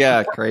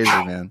 Yeah, crazy,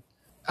 man.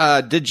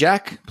 Did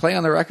Jack play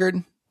on the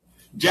record?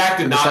 Jack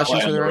did not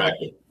play on the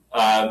record.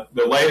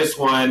 The latest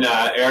one,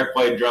 Eric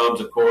played drums,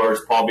 of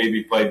course. Paul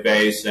Beebe played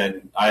bass,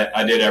 and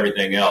I did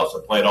everything else. I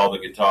played all the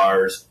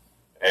guitars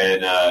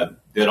and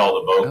did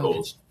all the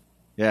vocals.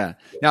 Yeah.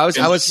 No,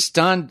 I was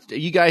stunned.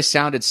 You guys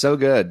sounded so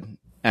good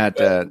at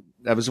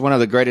that was one of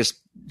the greatest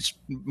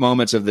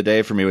moments of the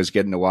day for me, was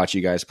getting to watch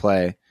you guys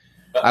play.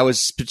 I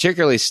was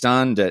particularly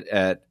stunned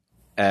at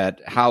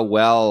how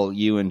well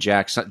you and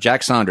Jack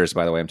Saunders,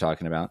 by the way, I'm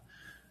talking about,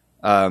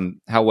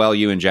 how well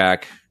you and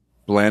Jack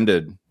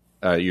blended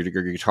your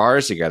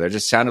guitars together. It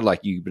just sounded like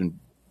you've been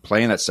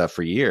playing that stuff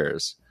for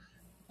years.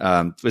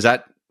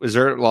 Was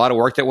there a lot of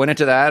work that went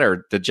into that,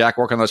 or did Jack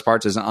work on those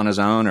parts on his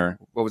own, or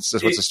what's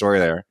the story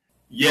there?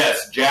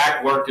 Yes,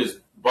 Jack worked his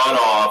butt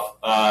off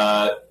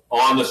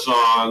on the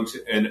songs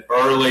and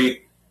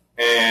early,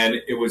 and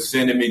it was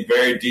sending me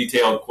very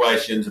detailed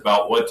questions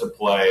about what to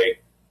play,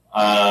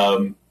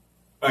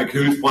 like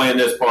who's playing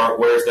this part,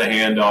 where's the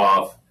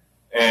handoff,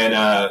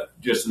 and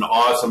just an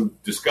awesome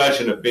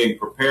discussion of being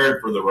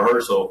prepared for the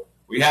rehearsal.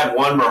 We had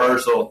one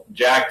rehearsal.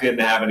 Jack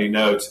didn't have any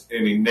notes,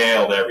 and he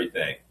nailed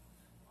everything.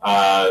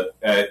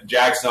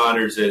 Jack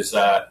Saunders is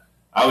Eric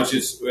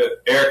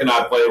and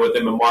I played with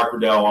him and Mark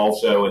Riddell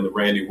also in the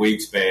Randy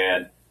Weeks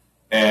band.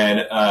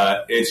 And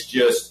it's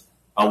just,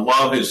 I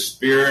love his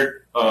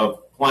spirit of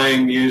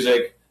playing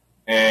music,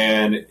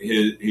 and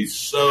he's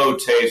so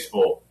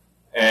tasteful,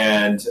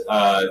 and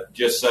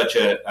just such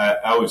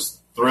I was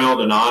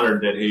thrilled and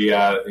honored that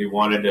he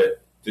wanted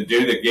to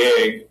do the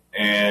gig,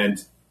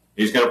 and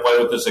he's going to play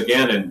with us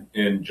again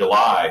in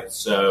July.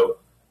 So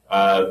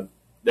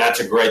that's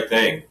a great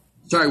thing.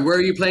 Sorry, where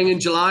are you playing in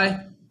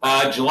July?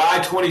 July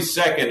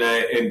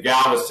 22nd in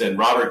Galveston,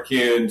 Robert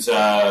Kuhn's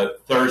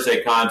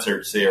Thursday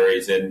concert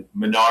series in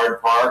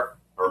Maynard Park,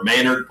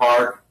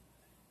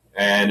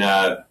 and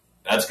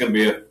that's gonna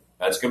be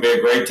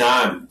a great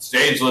time.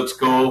 Stage looks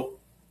cool.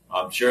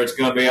 I'm sure it's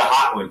gonna be a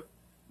hot one,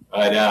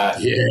 but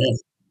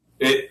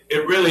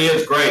it really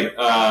is great.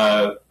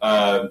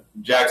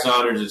 Jack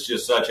Saunders is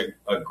just such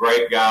a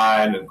great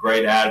guy and a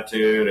great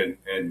attitude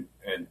and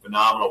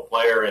phenomenal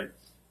player. And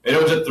it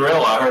was a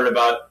thrill. I heard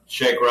about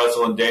Shake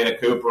Russell and Dana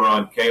Cooper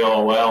on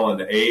KOL in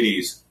the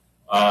 80s.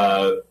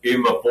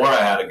 Even before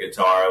I had a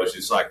guitar, I was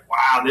just like,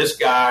 wow, this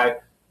guy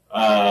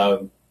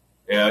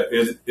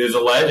is a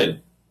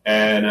legend,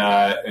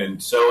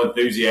 and so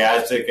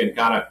enthusiastic, and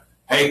kind of,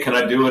 hey, can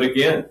I do it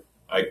again?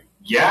 Like,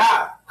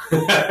 yeah.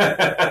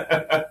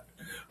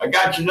 I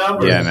got your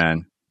number. Yeah,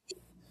 man.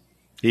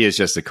 He is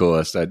just the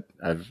coolest.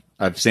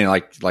 I've seen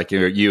like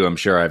you. I'm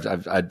sure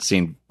I'd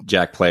seen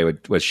Jack play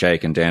with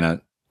Shake and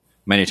Dana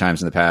many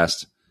times in the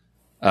past.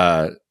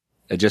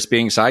 Just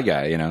being a side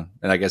guy, and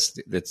I guess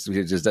it's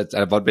just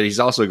that. But he's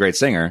also a great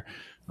singer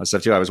and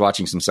stuff too. I was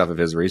watching some stuff of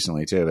his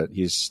recently too. But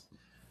he's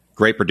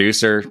great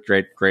producer,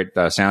 great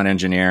sound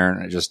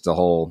engineer, just the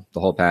whole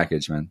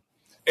package, man.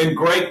 And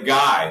great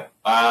guy.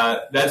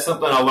 That's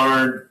something I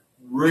learned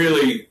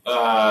really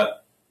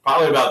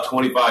probably about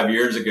 25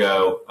 years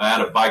ago. I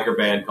had a biker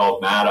band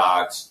called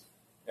Maddox,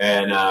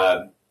 and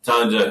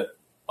tons of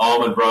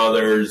Allman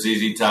Brothers,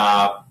 ZZ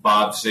Top,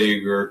 Bob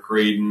Seger,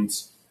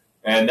 Creedence.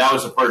 And that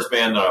was the first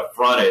band that I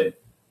fronted.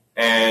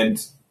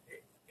 And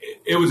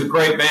it was a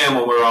great band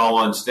when we were all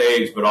on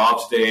stage, but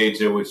off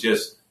stage, it was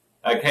just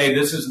like, hey,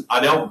 I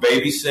don't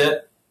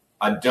babysit.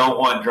 I don't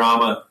want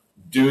drama.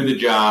 Do the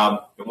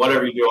job. And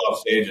whatever you do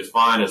off stage is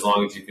fine as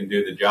long as you can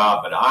do the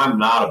job. But I'm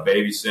not a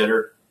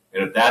babysitter.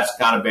 And if that's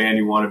the kind of band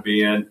you want to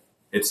be in,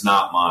 it's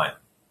not mine.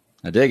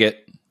 I dig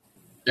it.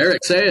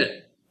 Eric, say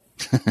it.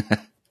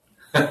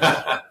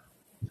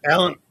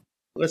 Alan,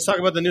 let's talk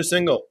about the new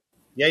single.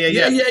 Yeah.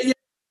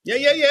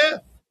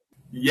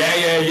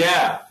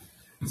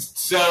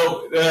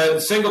 So the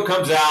single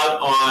comes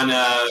out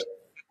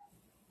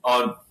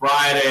on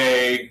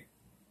Friday,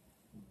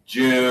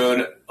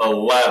 June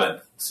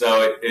 11th.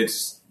 So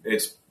it's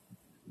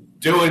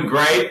doing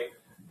great,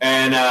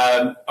 and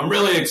I'm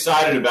really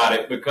excited about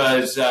it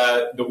because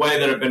the way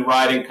that I've been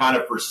writing kind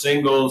of for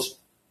singles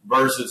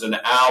versus an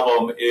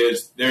album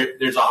is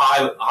there's a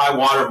high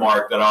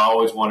watermark that I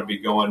always want to be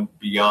going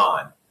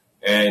beyond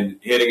and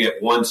hitting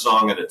it one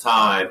song at a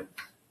time.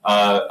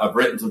 I've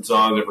written some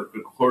songs, I've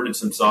recorded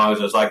some songs.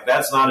 I was like,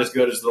 that's not as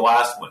good as the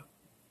last one.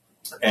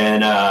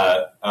 And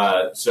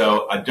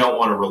so I don't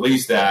want to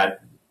release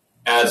that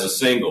as a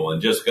single.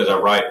 And just because I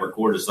write and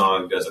record a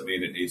song doesn't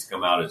mean it needs to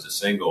come out as a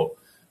single.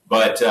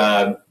 But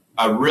I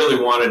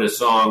really wanted a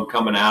song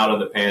coming out of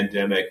the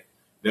pandemic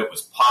that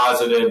was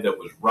positive, that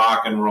was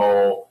rock and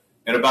roll,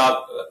 and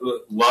about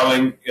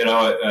loving,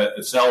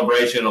 a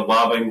celebration of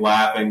loving,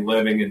 laughing,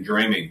 living, and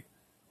dreaming.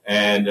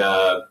 And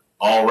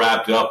all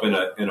wrapped up in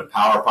a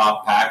power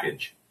pop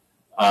package.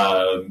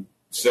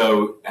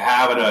 So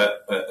having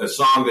a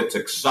song that's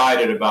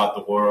excited about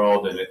the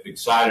world and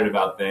excited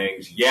about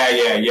things,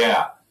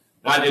 yeah.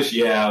 Not just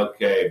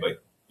okay,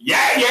 but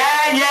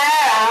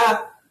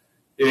yeah,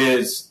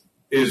 is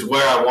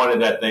where I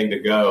wanted that thing to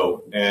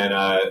go. And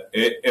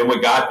and we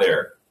got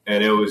there.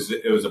 And it was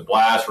a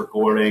blast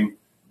recording.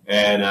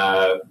 And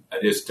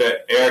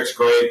Eric's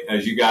great,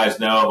 as you guys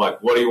know,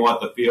 like, what do you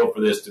want the feel for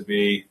this to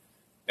be?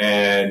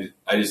 And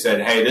I just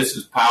said, hey, this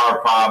is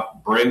power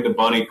pop. Bring the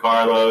Bunny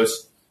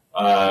Carlos,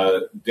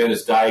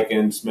 Dennis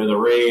Dykens,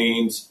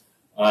 Smithereens,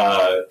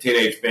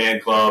 Teenage Fan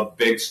Club,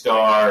 Big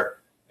Star,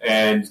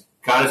 and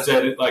kind of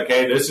said, like,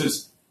 hey, this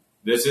is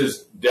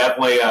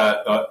definitely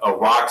a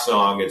rock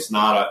song. It's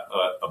not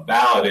a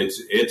ballad.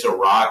 It's a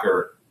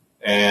rocker,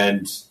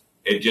 and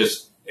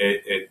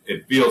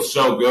it feels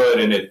so good,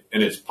 and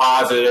it's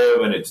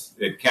positive, and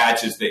it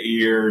catches the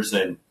ears,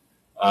 and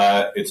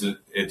it's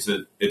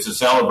a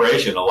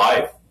celebration of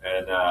life,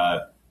 and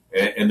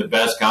the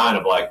best kind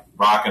of like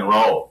rock and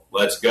roll.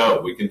 Let's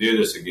go. We can do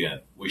this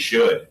again. We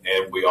should,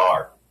 and we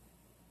are.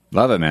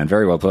 Love it, man.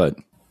 Very well put.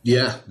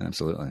 Yeah,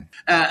 absolutely.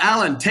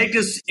 Alan, take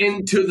us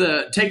into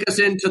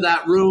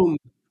that room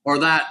or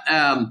that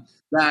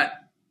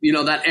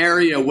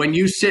area when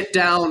you sit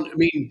down. I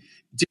mean,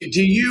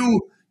 do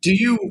you?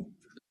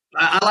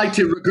 I like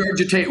to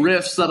regurgitate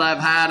riffs that I've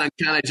had and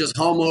kind of just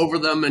hum over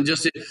them. And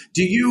just,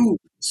 do you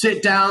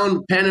sit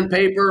down, pen and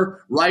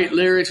paper, write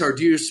lyrics, or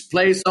do you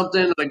play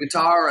something on a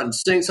guitar and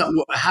sing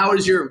something? How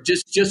is your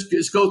just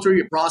go through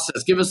your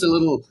process? Give us a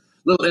little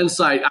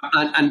insight.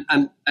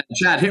 And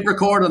Chad, hit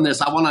record on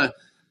this. I want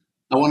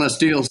to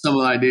steal some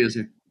of the ideas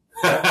here.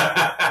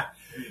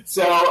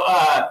 So,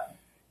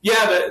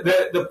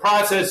 the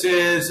process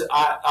is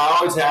I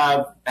always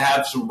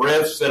have some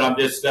riffs that I'm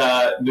just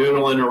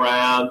noodling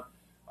around.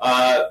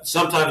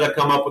 Sometimes I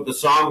come up with a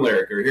song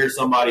lyric or hear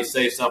somebody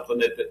say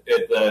something at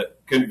the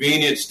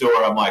convenience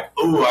store. I'm like,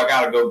 ooh, I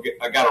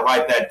gotta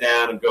write that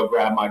down and go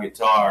grab my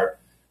guitar.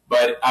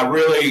 But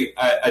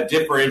I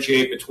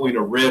differentiate between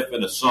a riff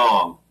and a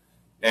song.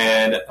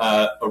 And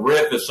a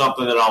riff is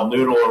something that I'll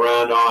noodle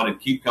around on and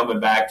keep coming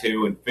back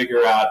to and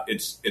figure out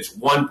it's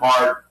one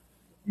part,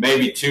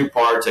 maybe two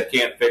parts. I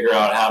can't figure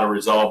out how to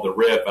resolve the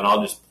riff, and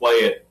I'll just play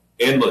it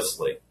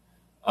endlessly.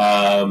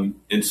 And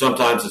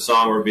sometimes the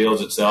song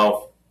reveals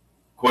itself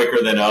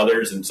quicker than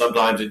others, and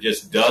sometimes it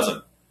just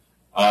doesn't.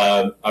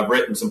 I've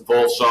written some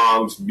full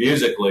songs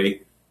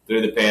musically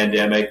through the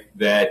pandemic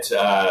that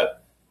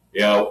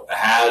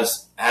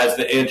has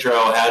the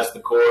intro, has the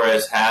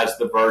chorus, has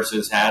the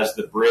verses, has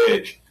the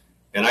bridge,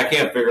 and I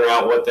can't figure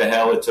out what the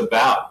hell it's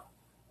about.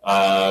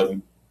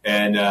 But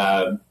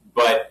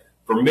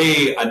for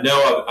me, I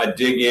know I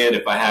dig in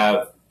if I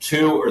have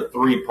two or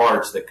three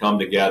parts that come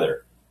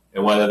together,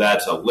 and whether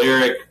that's a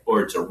lyric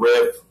or it's a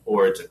riff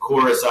or it's a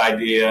chorus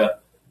idea.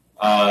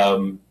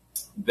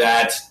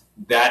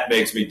 That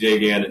makes me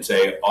dig in and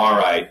say, all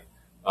right,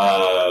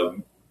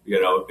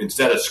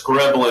 instead of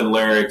scribbling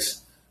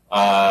lyrics in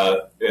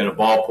a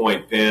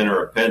ballpoint pen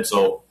or a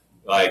pencil,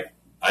 like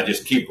I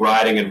just keep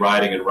writing and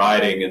writing and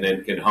writing, and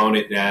then can hone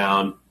it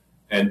down.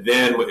 And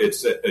then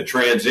it's a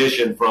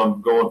transition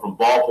from going from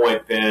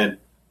ballpoint pen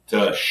to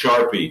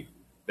Sharpie.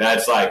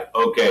 That's like,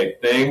 okay,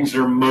 things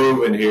are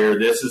moving here.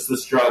 This is the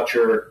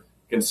structure.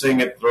 Can sing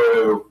it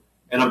through.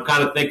 And I'm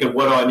kind of thinking,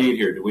 what do I need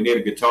here? Do we need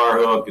a guitar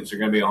hook? Is there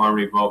going to be a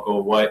harmony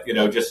vocal? What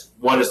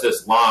is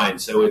this line?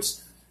 So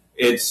it's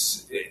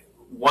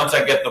once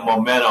I get the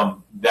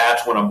momentum,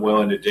 that's when I'm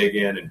willing to dig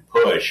in and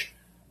push.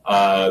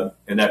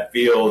 And that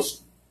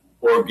feels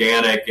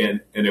organic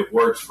and it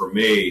works for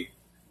me.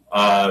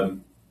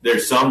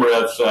 There's some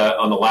riffs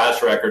on the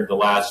last record. The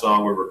last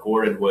song we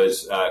recorded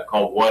was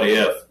called What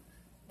If?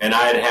 And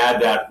I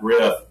had that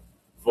riff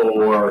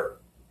for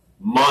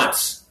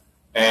months.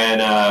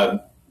 And I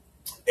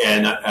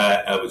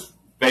was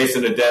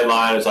facing a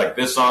deadline. It's like,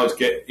 this song's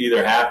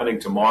either happening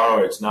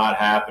tomorrow or it's not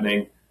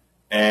happening.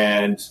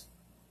 And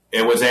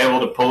it was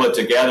able to pull it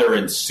together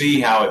and see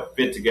how it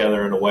fit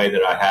together in a way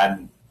that I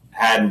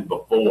hadn't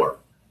before.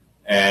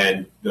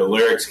 And the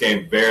lyrics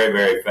came very,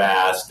 very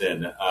fast.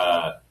 And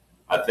I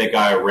think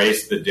I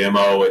erased the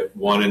demo at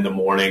 1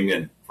 a.m.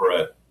 and for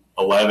a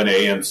 11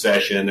 a.m.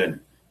 session and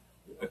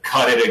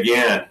cut it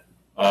again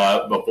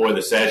before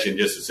the session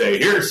just to say,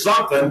 here's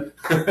something.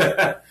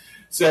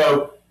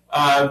 So,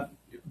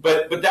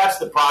 but that's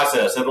the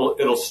process.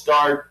 It'll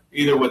start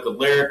either with the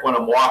lyric when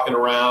I'm walking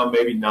around,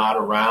 maybe not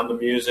around the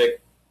music.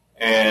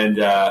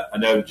 And I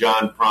know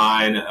John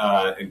Prine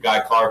and Guy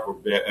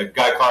Clark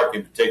Guy Clark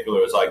in particular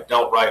was like,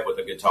 don't write with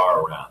the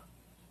guitar around.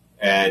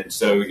 And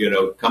so,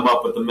 come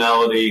up with the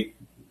melody,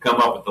 come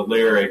up with the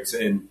lyrics,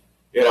 and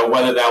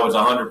whether that was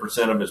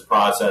 100% of his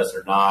process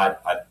or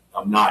not,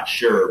 I'm not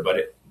sure.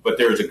 But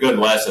there's a good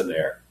lesson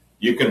there.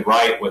 You can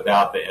write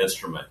without the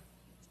instrument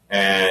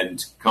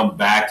and come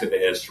back to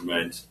the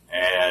instrument.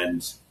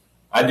 And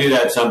I do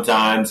that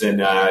sometimes, and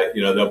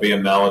there'll be a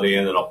melody,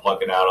 and then I'll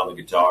pluck it out on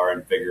the guitar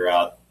and figure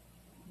out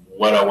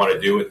what I want to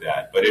do with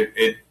that. But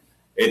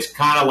it's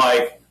kind of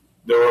like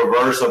the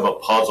reverse of a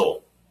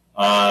puzzle,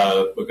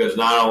 because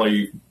not only are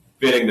you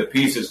fitting the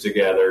pieces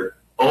together,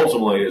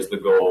 ultimately is the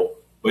goal,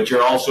 but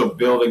you're also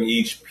building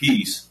each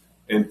piece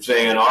and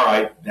saying, all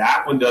right,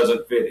 that one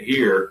doesn't fit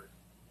here,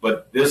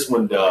 but this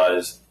one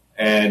does.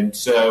 And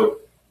so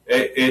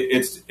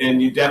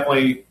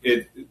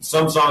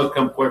some songs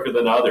come quicker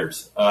than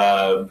others.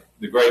 The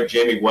great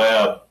Jimmy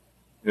Webb,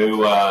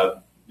 who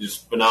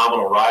just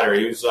phenomenal writer,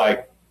 he was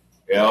like,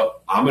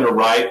 I'm going to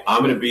write.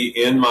 I'm going to be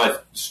in my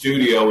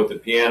studio with the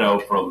piano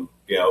from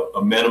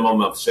a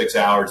minimum of 6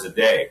 hours a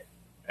day,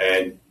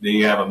 and then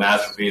you have a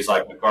masterpiece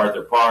like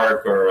MacArthur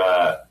Park or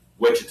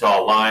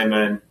Wichita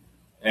lineman.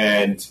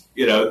 And,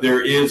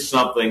 there is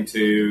something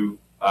to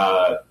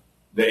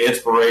the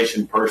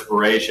inspiration,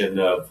 perspiration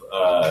of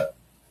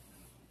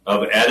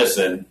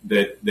Edison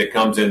that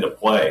comes into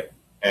play.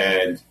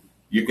 And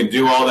you can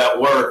do all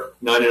that work,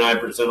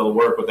 99% of the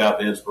work, without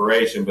the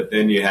inspiration, but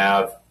then you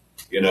have,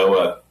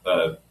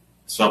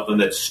 something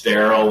that's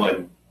sterile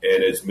and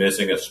is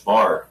missing a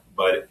spark.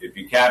 But if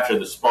you capture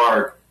the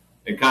spark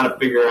and kind of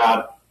figure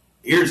out,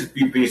 here's a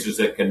few pieces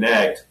that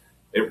connect,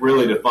 it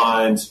really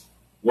defines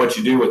what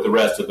you do with the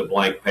rest of the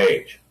blank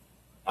page.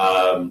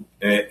 And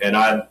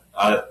I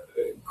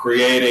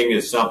creating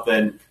is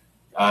something,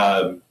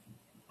 I'm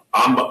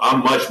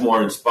much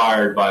more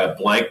inspired by a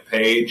blank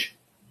page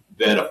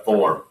than a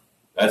form.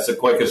 That's the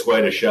quickest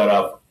way to shut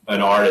up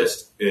an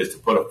artist, is to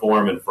put a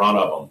form in front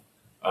of them.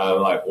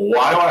 Like,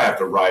 why do I have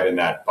to write in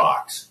that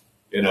box?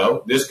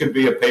 This could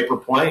be a paper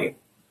plane.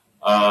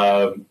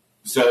 So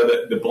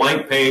the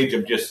blank page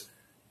of just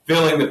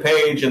filling the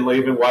page and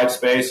leaving white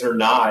space or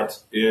not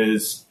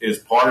is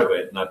part of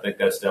it. And I think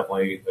that's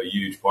definitely a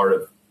huge part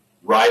of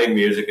writing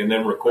music and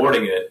then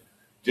recording it.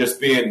 Just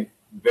being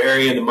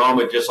very in the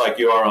moment, just like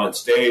you are on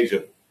stage.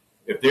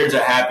 If there's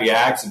a happy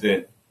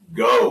accident,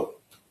 go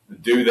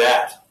do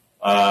that.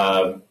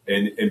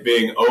 And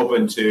being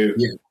open to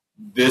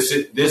this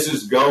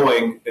is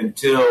going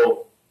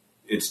until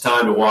it's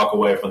time to walk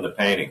away from the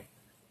painting.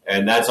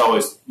 And that's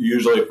always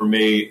usually for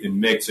me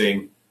in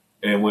mixing.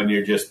 And when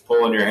you're just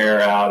pulling your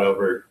hair out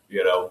over,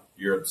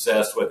 you're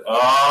obsessed with,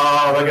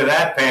 oh, look at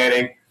that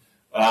painting.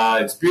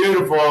 It's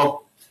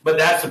beautiful. But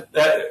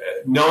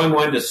that knowing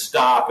when to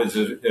stop is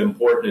as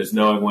important as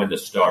knowing when to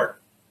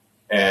start.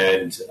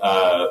 And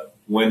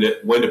when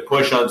to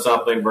push on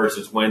something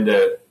versus when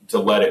to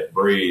let it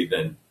breathe.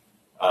 And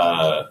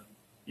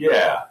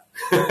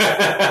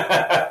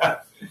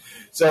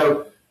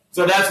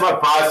So that's my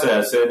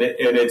process, and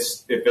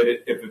it's if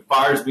it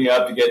fires me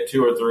up to get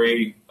 2 or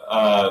 3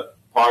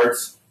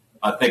 parts,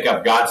 I think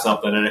I've got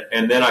something,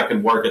 and then I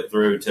can work it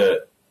through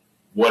to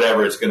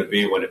whatever it's going to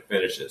be when it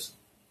finishes.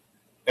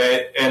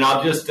 And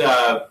I'll just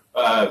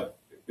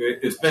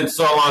it's been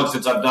so long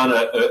since I've done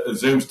a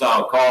Zoom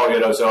style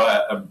call, so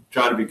I'm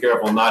trying to be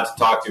careful not to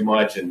talk too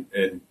much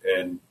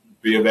and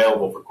be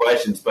available for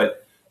questions.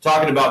 But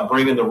talking about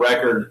bringing the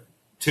record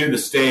to the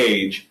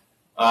stage.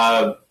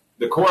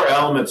 The core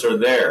elements are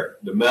there,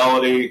 the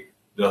melody,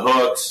 the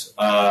hooks,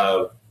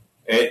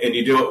 and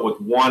you do it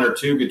with 1 or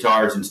 2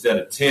 guitars instead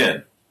of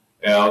 10.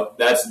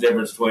 That's the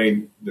difference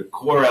between the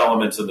core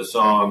elements of the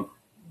song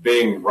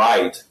being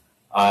right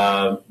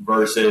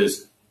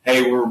versus,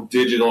 hey, we're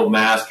digital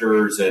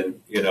masters and,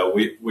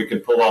 we can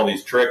pull all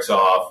these tricks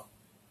off.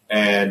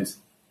 And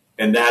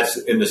that's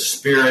in the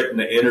spirit and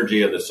the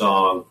energy of the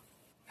song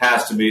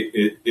has to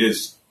be,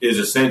 is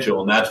essential.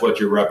 And that's what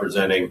you're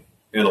representing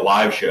in a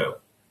live show.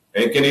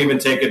 It can even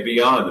take it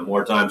beyond. The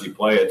more times you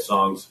play it,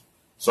 songs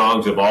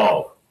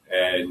evolve.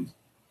 And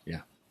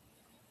yeah,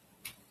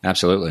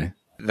 absolutely.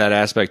 That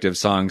aspect of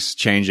songs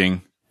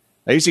changing.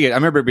 I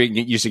remember being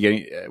used to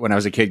getting, when I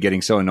was a kid,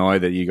 getting so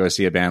annoyed that you go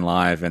see a band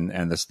live and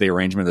the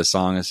arrangement of the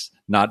song is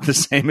not the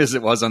same as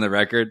it was on the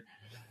record,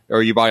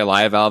 or you buy a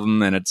live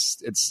album and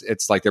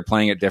it's like they're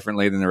playing it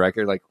differently than the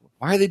record. Like,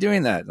 why are they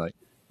doing that? Like,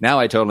 now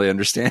I totally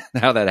understand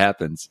how that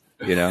happens.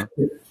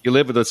 You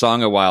live with a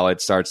song a while,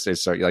 it starts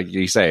like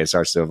you say, it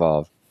starts to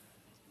evolve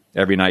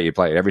every night you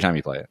play it, every time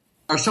you play it.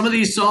 Are some of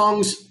these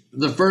songs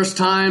the first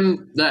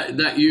time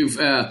that you've,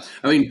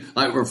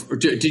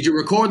 did you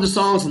record the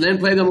songs and then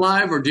play them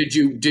live, or did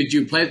you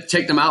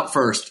take them out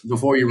first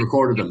before you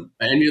recorded them?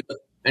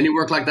 Any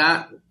work like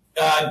that?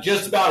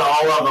 Just about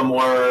all of them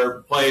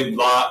were played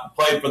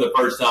for the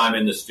first time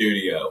in the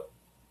studio.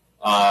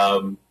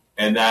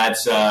 And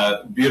that's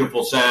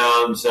Beautiful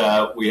Sounds.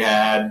 We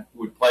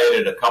played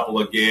at a couple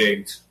of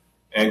gigs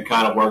and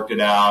kind of worked it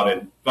out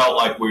and felt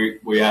like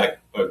we had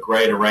a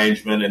great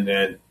arrangement. And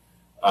then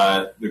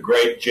the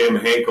great Jim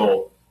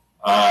Hinkle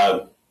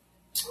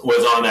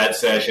was on that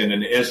session,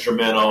 and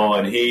instrumental.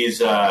 And he's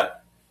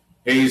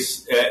every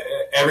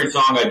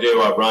song I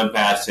do, I run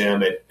past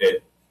him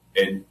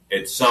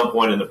at some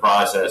point in the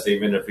process,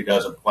 even if he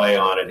doesn't play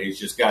on it. He's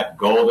just got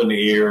golden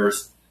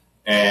ears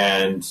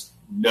and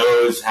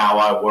knows how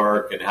I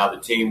work and how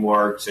the team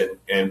works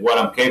and what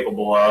I'm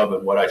capable of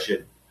and what I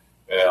should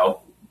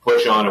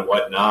push on and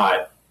what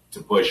not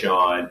to push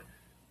on.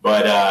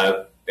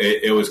 But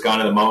it was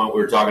kind of the moment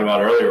we were talking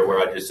about earlier where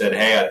I just said,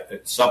 hey,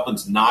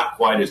 something's not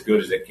quite as good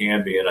as it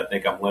can be, and I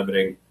think I'm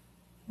limiting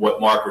what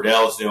Mark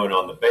Riddell's doing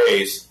on the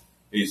bass.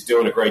 He's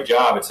doing a great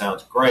job. It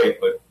sounds great,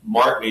 but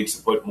Mark needs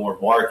to put more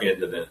Mark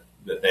into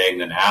the thing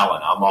than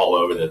Alan. I'm all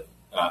over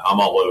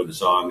the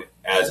song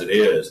as it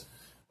is.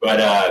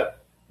 But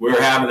we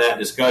were having that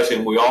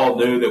discussion. We all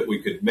knew that we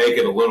could make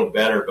it a little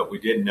better, but we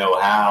didn't know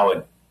how.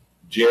 And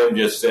Jim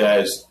just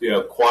says,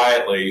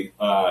 quietly,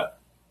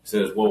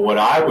 says, well, what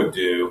I would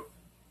do,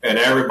 and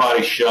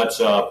everybody shuts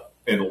up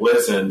and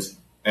listens,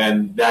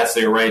 and that's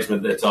the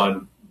arrangement that's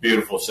on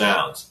Beautiful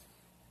Sounds.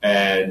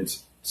 And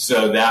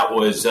so that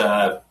was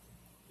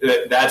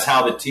that's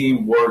how the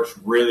team works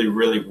really,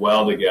 really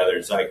well together.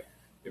 It's like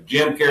if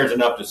Jim cares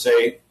enough to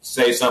say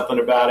something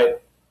about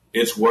it,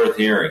 it's worth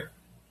hearing,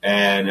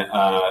 and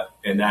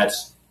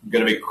that's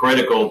going to be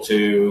critical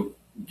to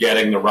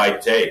getting the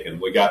right take. And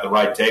we got the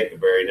right take the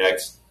very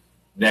next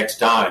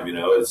time.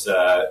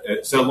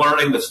 So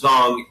learning the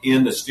song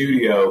in the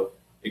studio,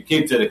 it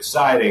keeps it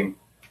exciting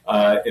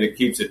and it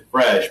keeps it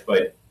fresh,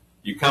 but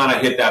you kind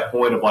of hit that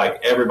point of like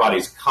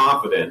everybody's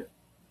confident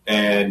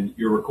and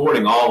you're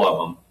recording all of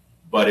them,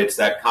 but it's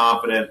that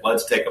confident,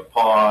 let's take a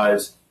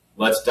pause,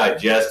 let's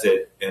digest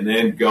it, and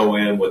then go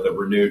in with a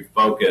renewed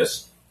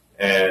focus.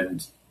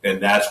 And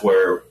that's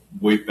where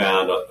we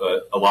found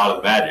a lot of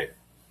the magic.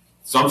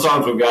 Some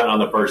songs we've gotten on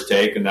the first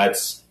take, and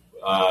that's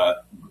a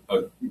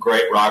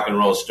great rock and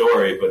roll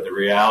story, but the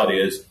reality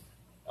is,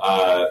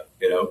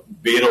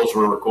 Beatles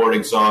were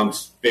recording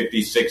songs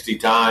 50, 60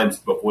 times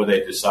before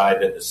they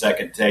decided that the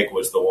second take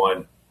was the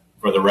one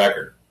for the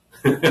record.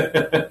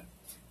 I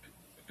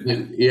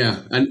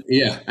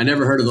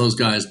never heard of those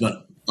guys,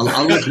 but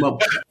I'll look them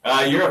up.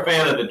 You're a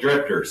fan of the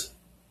Drifters.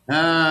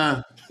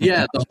 The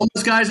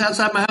homeless guys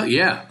outside my house.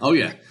 Yeah. Oh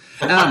yeah.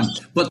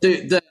 But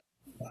the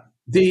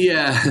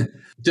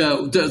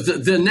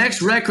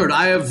next record,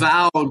 I have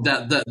vowed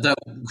that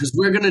because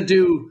we're going to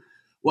do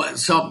what.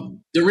 So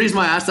the reason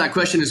why I asked that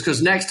question is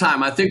because next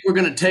time I think we're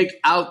going to take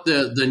out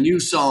the new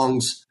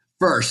songs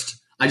first.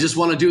 I just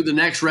want to do the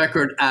next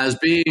record as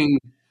being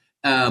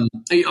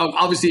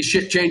obviously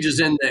shit changes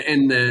in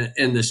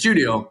the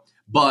studio,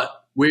 but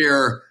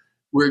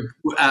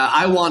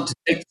I want to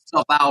take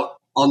stuff out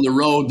on the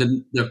road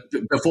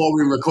before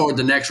we record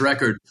the next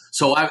record.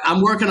 So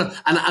I'm working on,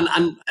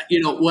 and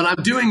what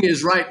I'm doing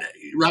is right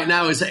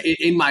now is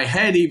in my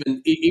head,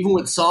 even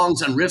with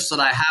songs and riffs that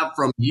I have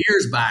from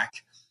years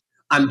back,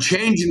 I'm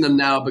changing them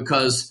now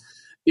because,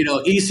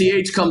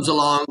 ECH comes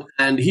along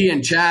and he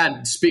and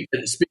Chad speak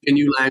a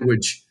new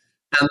language.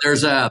 And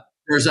there's a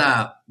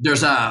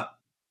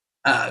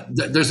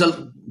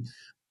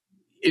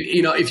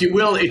if you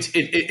will,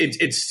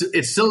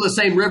 it's still the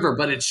same river,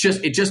 but it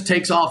just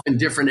takes off in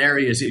different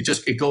areas.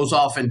 It goes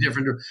off in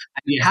different, and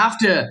you have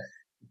to.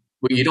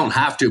 Well, you don't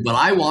have to, but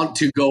I want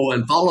to go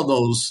and follow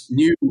those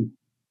new.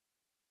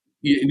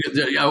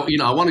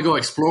 I want to go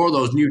explore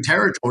those new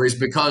territories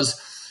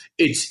because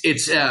it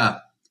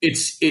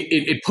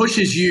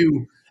pushes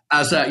you.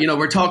 As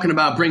we're talking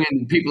about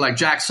bringing people like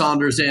Jack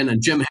Saunders in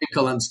and Jim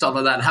Hinkle and stuff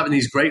like that, and having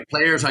these great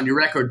players on your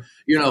record.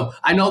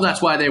 I know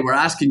that's why they were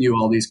asking you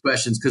all these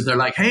questions, because they're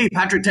like, "Hey,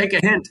 Patrick, take a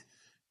hint."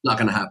 Not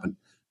going to happen.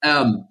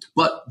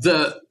 But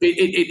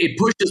it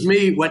pushes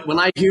me when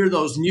I hear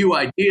those new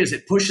ideas.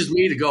 It pushes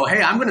me to go,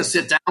 "Hey, I'm going to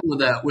sit down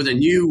with a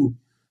new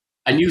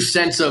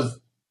sense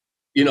of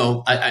a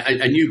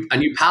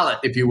new palette,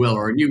 if you will,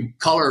 or a new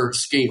color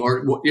scheme, or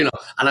and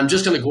I'm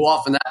just going to go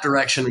off in that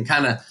direction and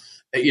kind of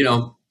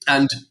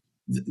and.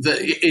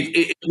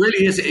 It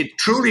really is. It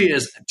truly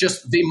is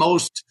just the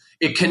most.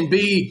 It can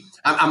be.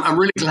 I'm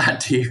really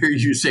glad to hear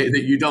you say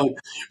that you don't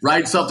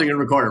write something and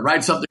record it.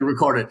 Write something and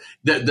record it.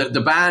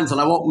 The bands, and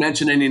I won't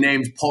mention any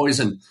names.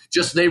 Poison.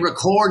 Just they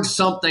record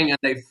something and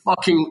they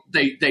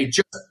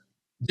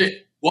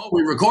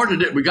we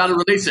recorded it. We got to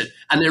release it,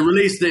 and they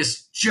release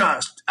this.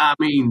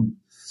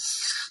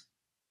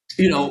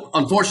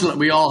 Unfortunately,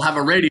 we all have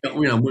a radio.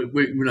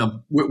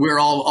 We're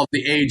all of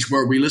the age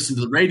where we listen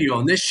to the radio,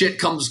 and this shit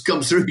comes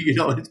through.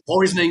 It's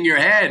poisoning your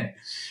head.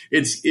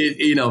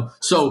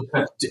 So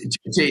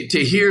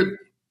to hear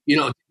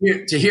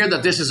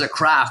that this is a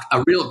craft,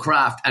 a real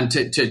craft, and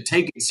to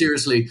take it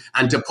seriously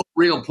and to put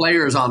real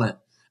players on it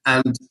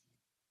and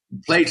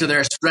play to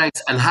their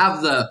strengths and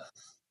have the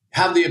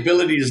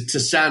ability to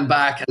stand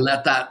back and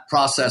let that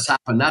process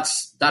happen.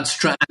 That's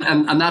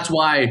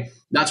why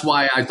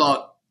I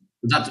thought.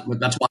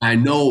 That's why I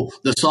know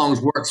the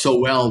songs work so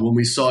well when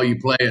we saw you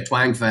play at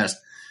Twangfest.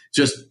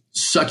 Just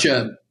such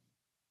a,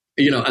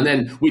 and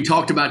then we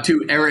talked about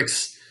too,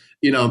 Eric's,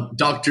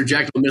 Dr.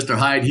 Jekyll and Mr.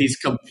 Hyde. He's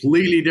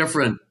completely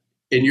different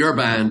in your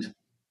band.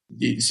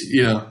 It's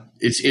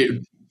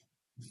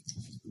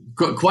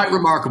quite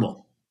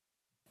remarkable.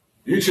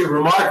 You should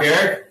remark,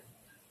 Eric.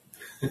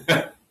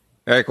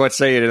 Eric, what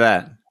say you to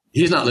that?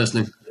 He's not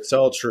listening. It's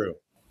all true.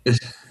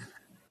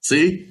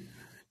 See?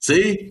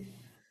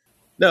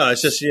 No,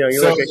 it's just you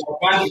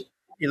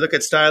look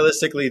at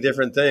stylistically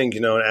different things.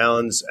 And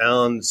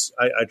Alan's.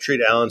 I treat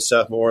Alan's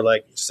stuff more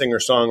like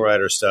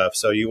singer-songwriter stuff.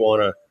 So you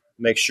want to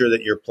make sure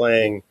that you're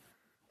playing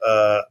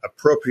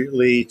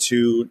appropriately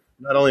to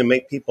not only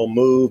make people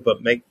move,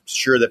 but make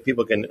sure that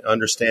people can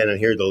understand and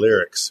hear the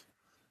lyrics.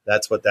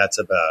 That's what that's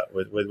about.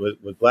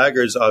 With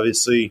Blackguards,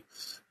 obviously,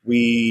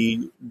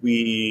 we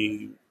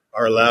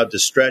are allowed to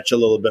stretch a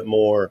little bit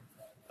more.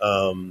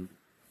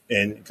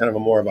 In kind of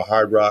more of a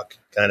hard rock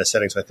kind of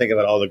setting. So I think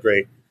about all the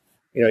great,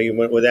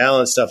 with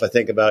Alan's stuff, I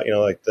think about,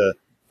 like the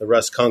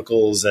Russ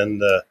Kunkles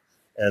and the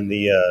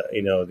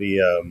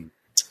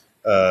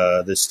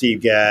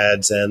Steve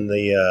Gads and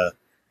the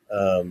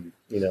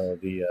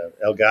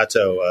El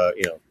Gato,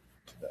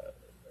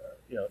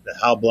 the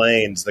Hal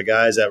Blaines, the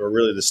guys that were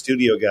really the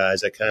studio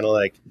guys that kind of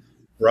like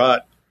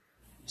brought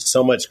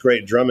so much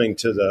great drumming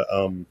to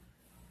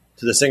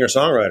to the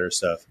singer-songwriter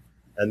stuff.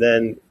 And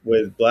then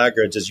with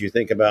Blackguards, as you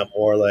think about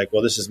more like,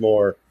 well, this is a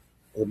little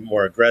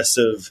more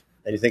aggressive,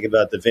 and you think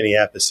about the Vinny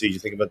Appice, you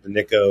think about the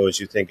Nickos,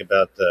 you think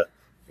about the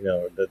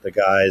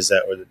guys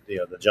that were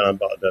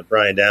the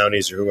Brian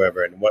Downeys or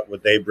whoever, and what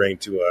would they bring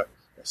to a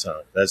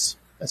song. That's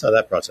how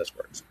that process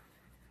works.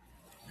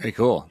 Very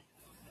cool.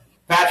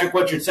 Patrick,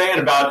 what you're saying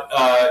about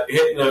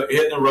hitting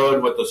the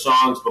road with the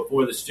songs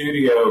before the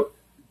studio,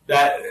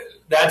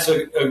 that's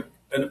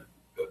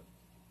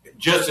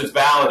just as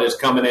valid as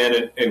coming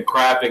in and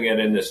crafting it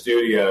in the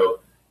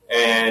studio.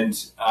 And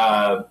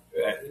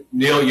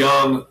Neil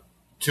Young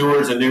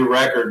tours a new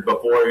record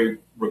before he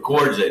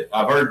records it.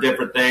 I've heard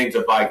different things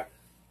of like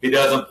he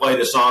doesn't play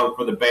the song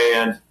for the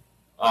band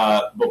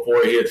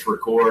before he hits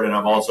record, and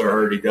I've also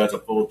heard he does a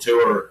full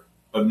tour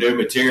of new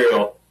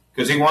material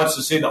because he wants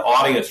to see the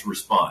audience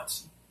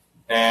response.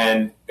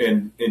 And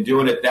in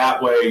doing it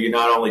that way, you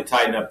not only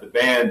tighten up the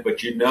band,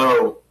 but you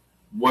know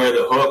where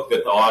the hook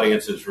that the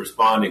audience is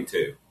responding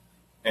to.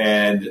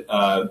 And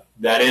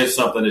that is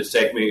something that's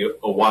taken me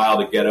a while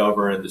to get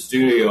over in the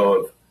studio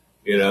of,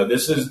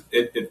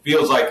 it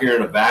feels like you're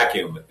in a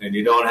vacuum and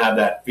you don't have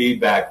that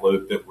feedback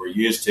loop that we're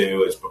used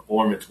to as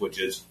performance, which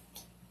is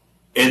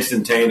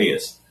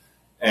instantaneous.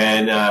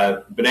 And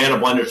Banana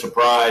Blender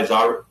Surprise,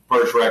 our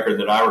first record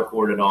that I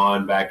recorded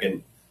on back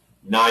in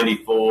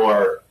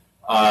 94,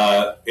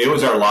 it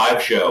was our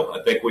live show.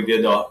 I think we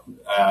did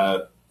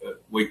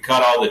we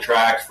cut all the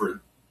tracks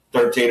for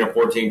 13 or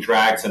 14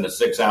 tracks in a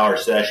 6-hour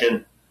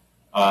session,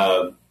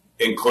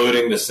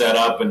 including the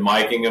setup and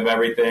miking of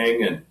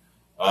everything. And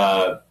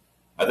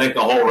I think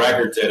the whole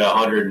record's at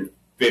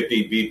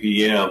 150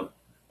 BPM.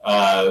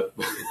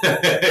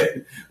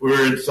 We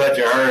were in such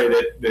a hurry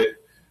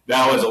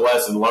that was a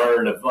lesson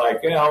learned of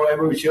like,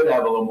 maybe we should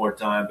have a little more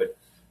time. But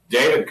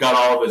David cut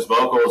all of his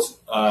vocals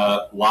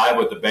live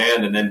with the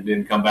band and then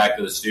didn't come back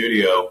to the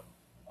studio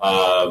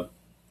ever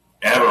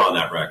on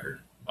that record.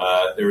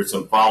 There was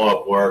some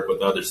follow-up work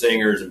with other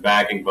singers and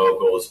backing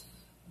vocals,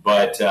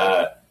 but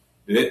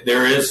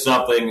there is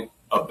something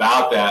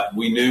about that.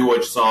 We knew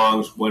which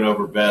songs went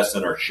over best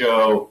in our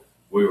show.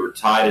 We were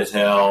tight as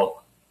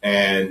hell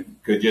and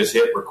could just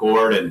hit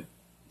record and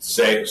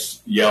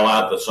yell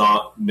out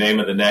the name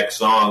of the next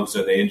song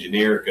so the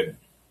engineer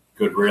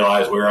could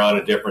realize we were on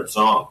a different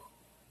song.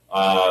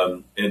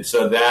 And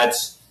so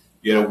that's,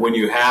 when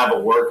you have a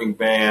working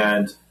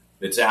band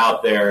that's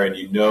out there and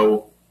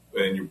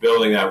and you're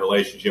building that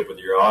relationship with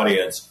your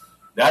audience,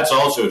 that's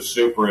also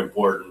super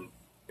important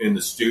in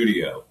the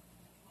studio.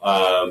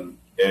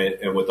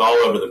 And with All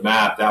Over the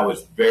Map, that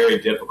was very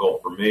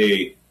difficult for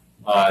me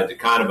to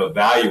kind of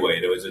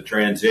evaluate. It was a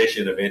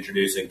transition of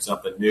introducing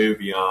something new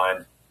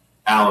beyond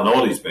Alan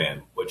Oldie's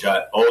band, which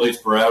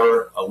Oldies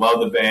Forever. I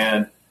love the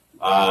band.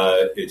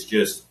 It's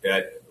just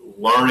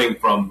learning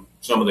from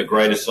some of the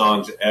greatest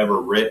songs ever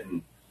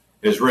written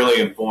has really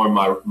informed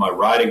my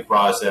writing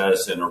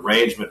process and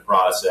arrangement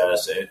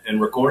process and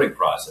recording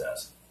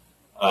process.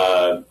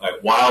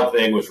 Wild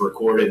Thing was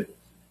recorded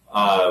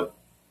by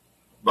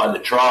the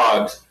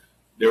Trogs.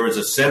 There was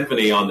a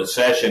symphony on the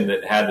session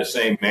that had the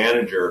same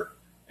manager,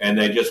 and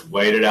they just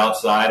waited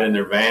outside in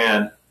their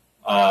van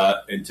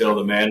until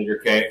the manager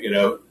came,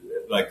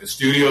 like the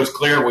studio's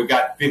clear. We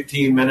got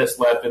 15 minutes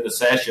left in the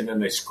session,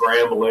 and they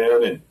scramble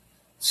in and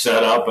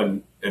set up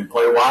and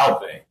play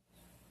Wild Thing.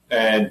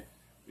 And,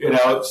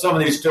 some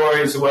of these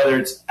stories, whether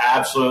it's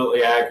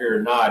absolutely accurate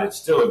or not, it's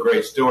still a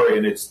great story.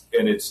 And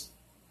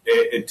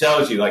it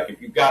tells you, like,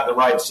 if you've got the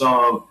right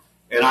song,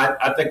 and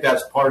I think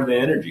that's part of the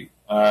energy.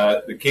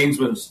 The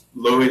Kingsmen's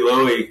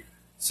Louie,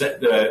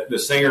 the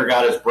singer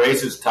got his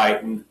braces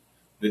tightened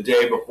the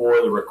day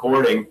before the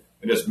recording,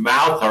 and his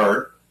mouth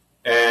hurt.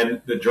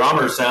 And the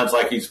drummer sounds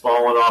like he's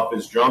falling off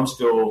his drum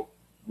stool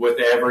with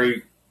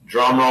every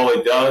drum roll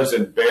he does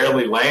and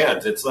barely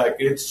lands. It's like,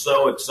 it's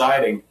so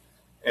exciting.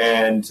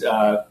 And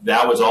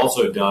that was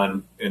also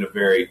done in a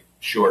very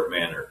short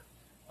manner.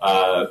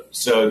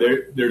 So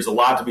there's a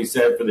lot to be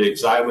said for the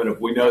excitement. If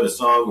we know the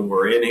song and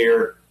we're in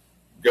here,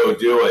 go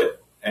do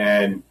it.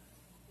 And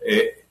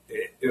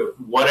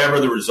whatever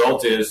the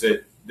result is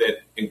that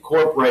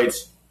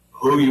incorporates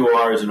who you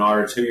are as an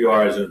artist, who you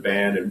are as a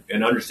band,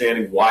 and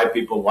understanding why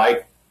people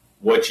like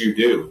what you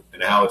do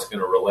and how it's going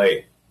to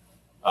relate.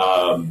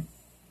 All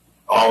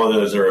of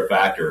those are a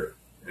factor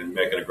in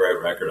making a great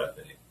record, I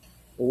think.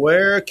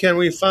 Where can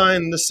we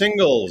find the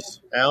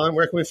singles, Alan?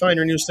 Where can we find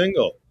your new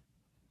single?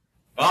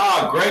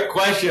 Great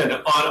question.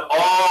 On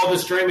all the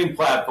streaming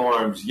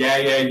platforms.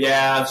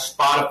 Yeah.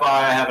 Spotify,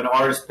 I have an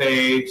artist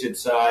page.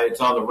 It's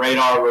on the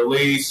Radar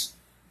Release.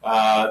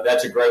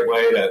 That's a great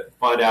way to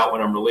find out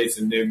when I'm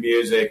releasing new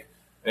music.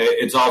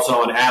 It's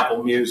also on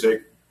Apple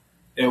Music.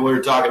 And we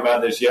were talking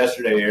about this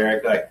yesterday,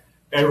 Eric. Like,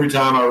 every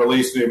time I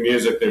release new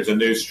music, there's a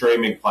new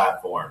streaming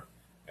platform.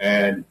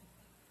 And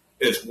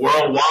it's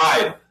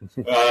worldwide,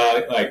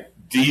 like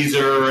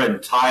Deezer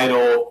and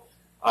Tidal.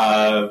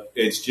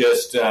 It's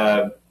just,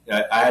 I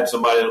had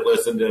somebody that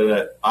listened to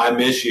the I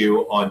Miss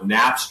You on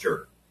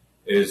Napster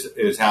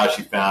is how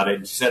she found it.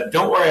 And she said,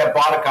 don't worry, I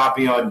bought a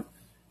copy on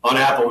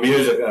Apple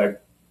Music.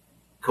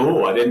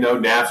 cool. I didn't know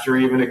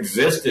Napster even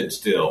existed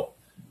still.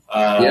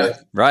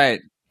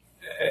 Right.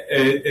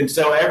 And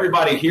so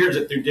everybody hears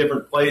it through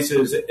different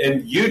places.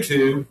 And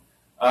YouTube,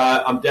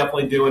 I'm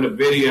definitely doing a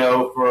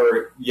video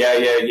for Yeah,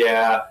 Yeah,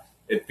 Yeah.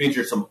 It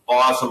features some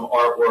awesome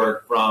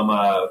artwork from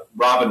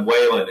Robin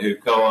Whalen, who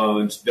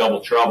co-owns Double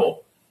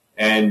Trouble.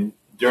 And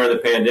during the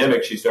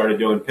pandemic, she started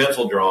doing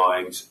pencil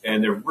drawings,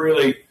 and they're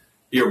really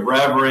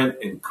irreverent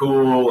and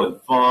cool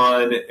and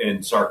fun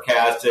and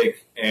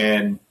sarcastic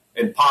and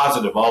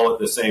positive all at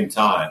the same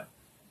time.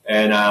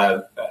 And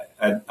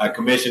I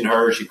commissioned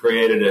her. She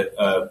created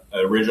an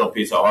original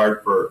piece of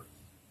art for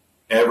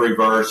every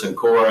verse and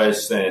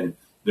chorus, and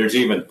there's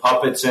even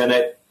puppets in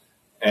it.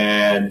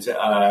 And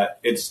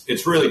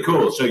it's really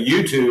cool. So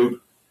YouTube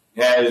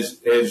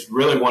is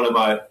really one of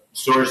my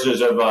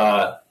sources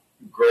of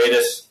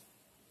greatest.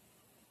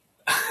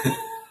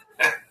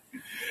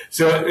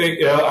 So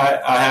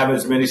I have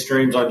as many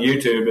streams on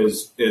YouTube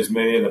as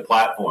many of the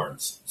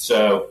platforms.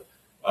 So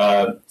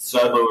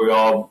suddenly we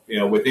all,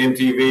 with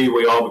MTV,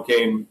 we all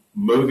became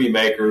movie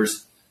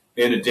makers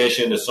in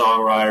addition to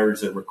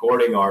songwriters and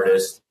recording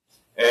artists,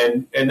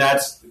 and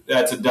that's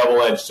a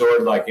double-edged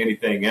sword like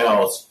anything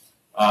else.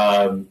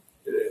 I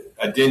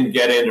didn't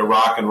get into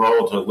rock and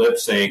roll to lip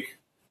sync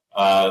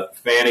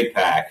Fanny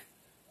Pack.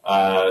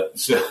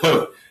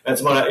 So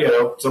that's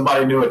when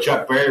somebody knew a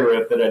Chuck Berry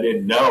riff that I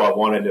didn't know. I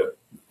wanted to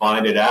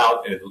find it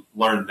out and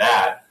learn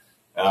that.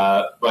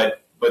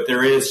 But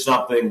there is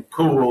something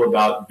cool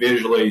about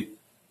visually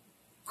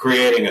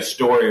creating a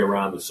story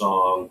around the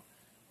song.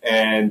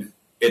 And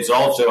it's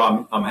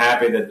also, I'm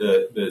happy that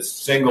the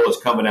single is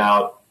coming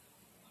out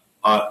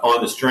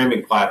on the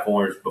streaming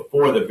platforms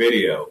before the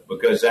video,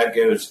 because that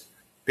gives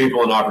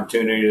people an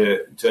opportunity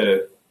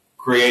to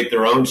create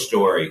their own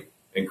story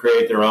and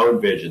create their own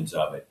visions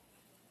of it.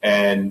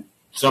 And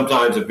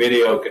sometimes a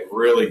video can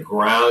really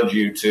ground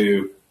you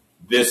to,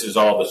 this is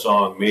all the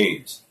song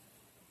means.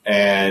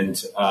 And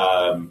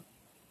when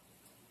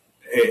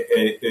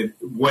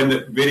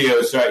the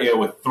video started,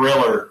 with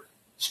Thriller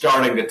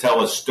starting to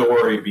tell a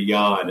story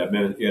beyond, I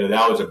mean,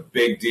 that was a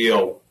big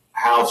deal.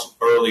 How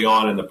early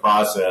on in the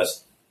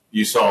process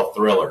you saw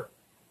Thriller,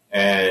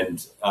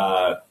 and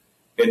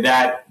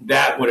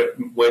that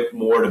went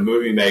more to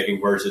movie making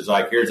versus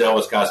like, here's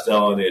Elvis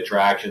Costello and the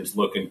Attractions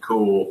looking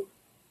cool,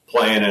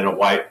 playing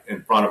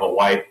in front of a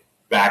white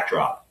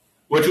backdrop,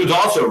 which was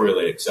also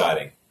really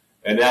exciting.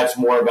 And that's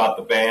more about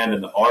the band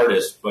and the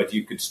artist, but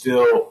you could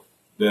still,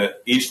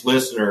 each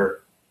listener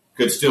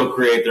could still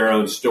create their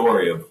own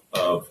story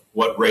of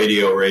what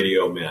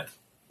radio meant.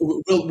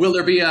 Will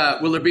there be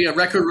a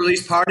record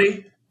release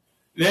party?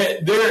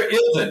 There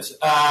isn't.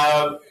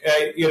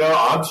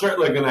 I'm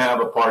certainly going to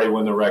have a party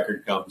when the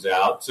record comes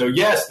out. So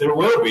yes, there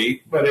will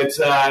be, but it's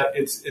not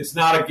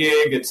a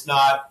gig. It's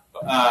not.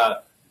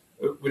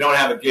 We don't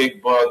have a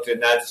gig booked,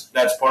 and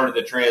that's part of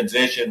the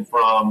transition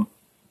from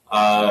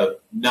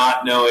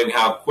not knowing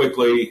how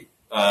quickly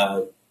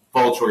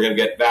folks were going to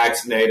get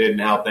vaccinated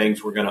and how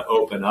things were going to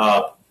open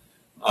up.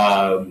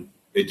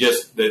 It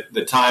just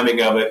the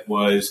timing of it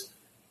was,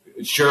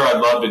 sure, I'd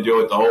love to do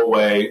it the whole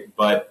way,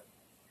 but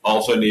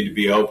also need to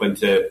be open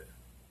to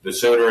the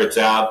sooner it's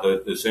out,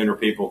 the sooner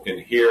people can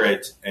hear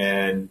it.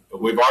 And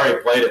we've already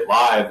played it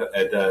live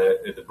at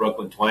the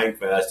Brooklyn Twang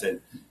Fest.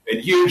 And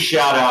huge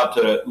shout out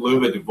to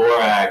Luba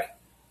Dvorak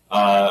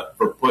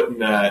for putting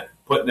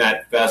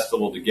that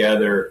festival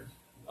together.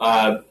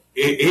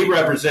 He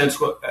represents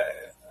what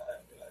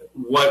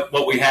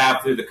we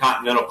have through the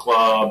Continental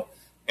Club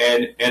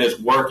and as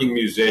working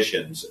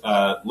musicians.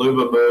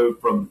 Luba moved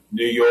from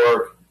New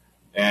York,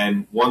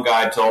 and one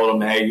guy told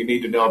him, hey, you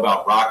need to know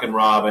about Rockin'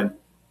 Robin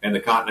and the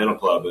Continental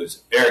Club. It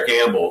was Eric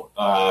Amble,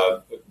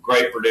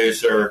 great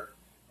producer,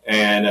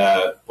 and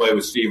played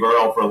with Steve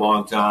Earle for a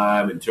long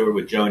time and toured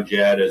with Joan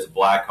Jett as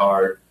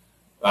Blackheart,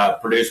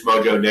 produced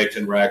Mojo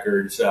Nixon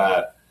records.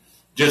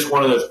 Just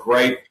one of those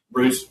great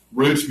roots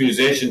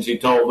musicians. He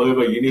told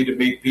Luba, you need to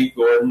meet Pete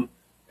Gordon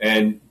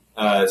and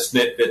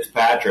Snit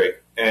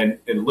Fitzpatrick. And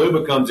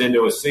Luba comes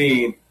into a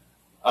scene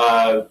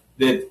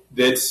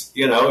that's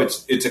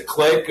it's a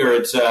click, or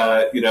it's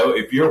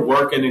if you're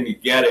working and you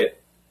get it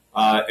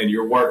and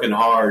you're working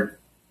hard,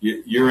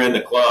 you're in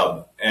the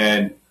club.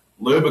 And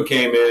Luba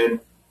came in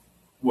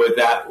with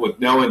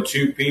knowing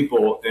two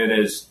people, and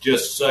is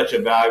just such a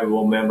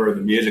valuable member of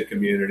the music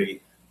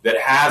community that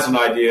has an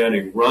idea and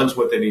he runs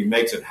with it and he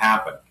makes it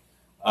happen.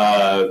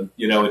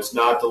 It's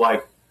not to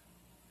like,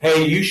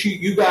 hey,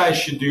 you guys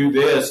should do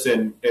this.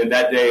 And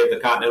that day at the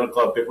Continental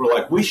Club, people were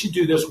like, we should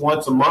do this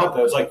once a month.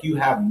 I was like, you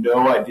have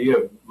no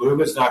idea.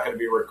 Luba's not going to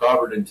be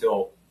recovered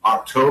until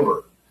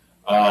October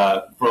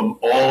from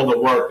all the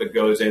work that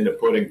goes into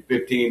putting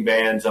 15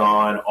 bands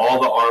on,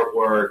 all the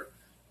artwork,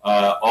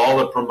 all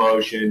the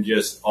promotion,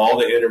 just all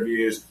the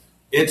interviews.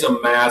 It's a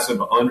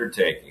massive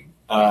undertaking.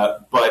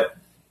 But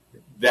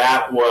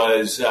that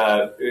was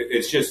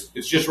it's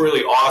just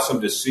really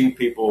awesome to see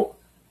people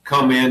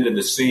come into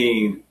the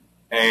scene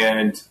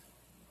and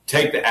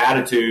take the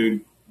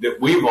attitude that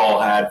we've all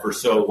had for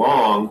so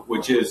long,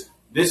 which is,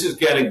 this is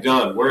getting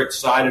done. We're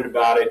excited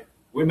about it.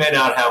 we may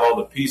not have all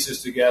the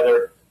pieces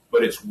together,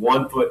 but it's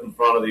one foot in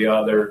front of the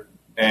other.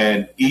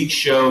 And each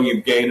show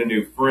you gain a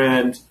new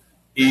friend,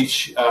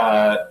 each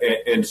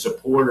and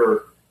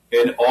supporter,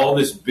 and all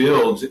this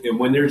builds. And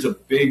when there's a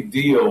big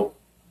deal,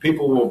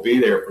 people will be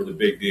there for the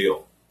big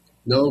deal.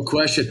 No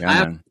question. Yeah, I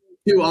have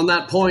to on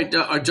that point,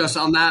 or just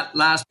on that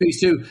last piece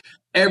too.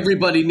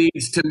 Everybody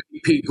needs to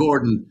meet Pete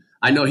Gordon.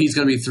 I know he's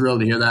going to be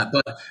thrilled to hear that.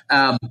 But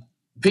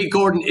Pete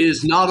Gordon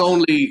is not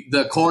only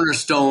the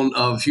cornerstone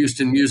of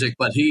Houston music,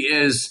 but he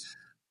is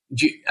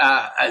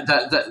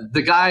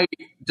the guy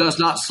does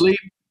not sleep.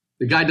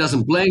 The guy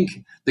doesn't blink.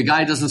 The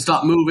guy doesn't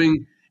stop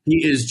moving.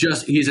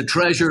 He's a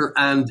treasure.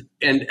 And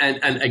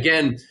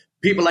again,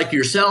 people like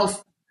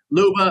yourself,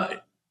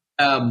 Luba,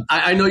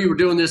 I know you were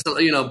doing this,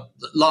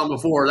 long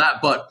before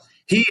that, but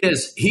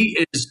he's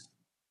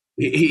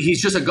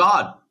just a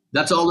god.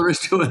 That's all there is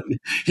to it.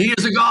 He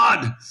is a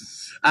god.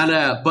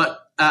 And, but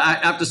I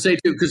have to say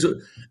too,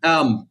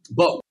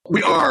 but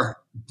we are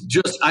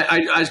just,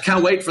 I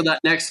can't wait for that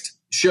next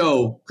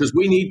show, because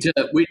we need to,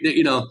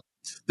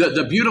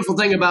 the beautiful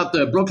thing about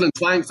the Brooklyn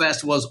Twang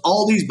Fest was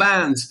all these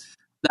bands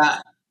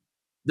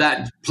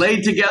that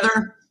played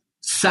together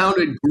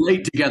sounded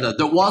great together.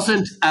 There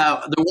wasn't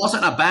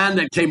a band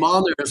that came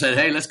on there and said,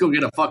 "Hey, let's go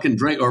get a fucking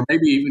drink," or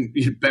maybe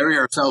even bury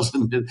ourselves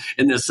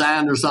in the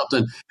sand or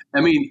something.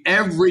 I mean,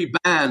 every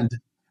band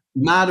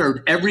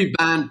mattered. Every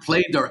band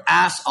played their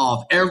ass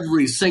off.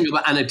 Every single,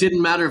 and it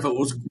didn't matter if it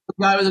was a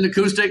guy with an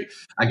acoustic,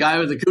 a guy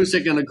with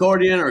acoustic and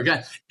accordion, or a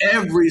guy.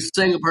 Every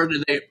single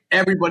person,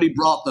 everybody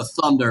brought the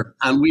thunder,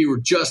 and we were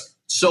just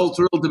so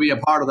thrilled to be a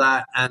part of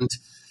that. And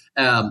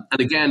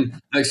again,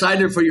 I'm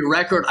excited for your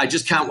record. I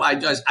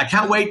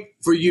can't wait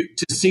for you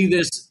to see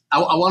this. I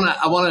want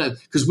to,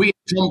 because we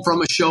come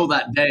from a show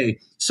that day.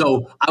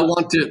 So I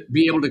want to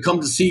be able to come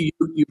to see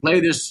you play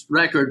this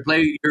record,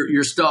 play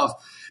your stuff,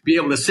 be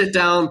able to sit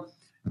down,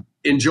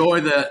 enjoy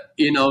the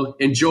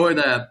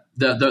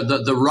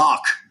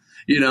rock,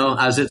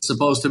 as it's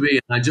supposed to be.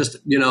 And I just,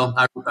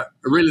 I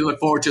really look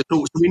forward to it.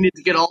 So we need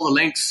to get all the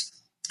links,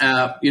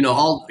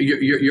 all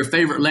your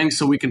favorite links,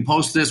 so we can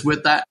post this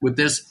with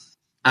this.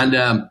 And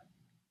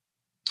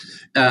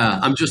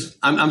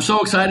I'm so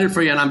excited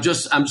for you, and I'm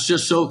just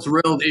so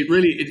thrilled. It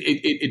really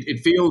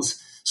it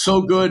feels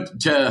so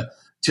good to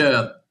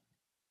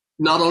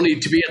not only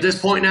to be at this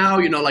point now,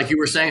 like you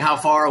were saying, how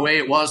far away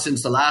it was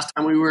since the last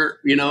time we were,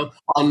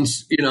 on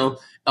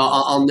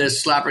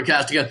this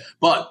Slappercast together,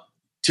 but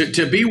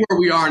to be where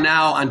we are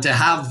now, and to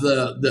have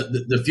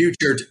the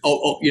future,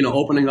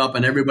 opening up,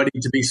 and everybody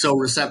to be so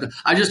receptive.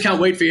 I just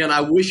can't wait for you, and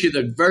I wish you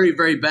the very,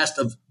 very best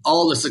of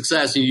all the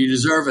success, and you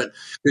deserve it,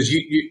 because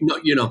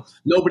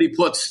nobody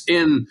puts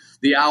in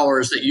the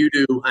hours that you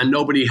do, and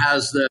nobody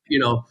has the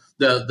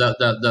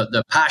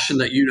passion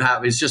that you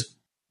have. It's just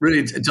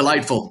really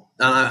delightful,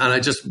 and I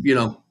just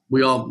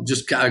we all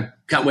just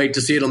can't wait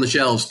to see it on the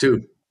shelves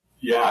too.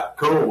 Yeah,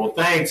 cool. Well,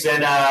 thanks,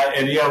 and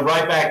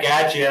right back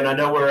at you. And I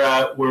know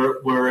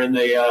we're in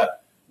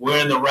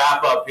the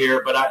wrap up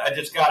here, but I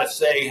just got to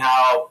say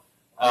how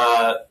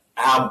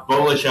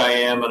bullish I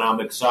am, and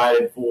I'm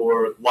excited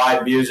for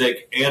live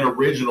music and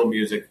original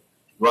music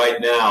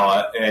right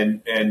now.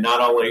 And not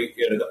only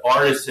the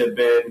artists have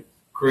been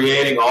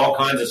creating all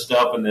kinds of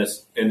stuff in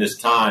this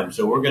time,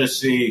 so we're going to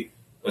see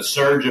a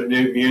surge of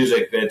new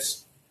music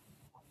that's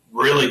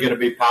really going to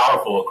be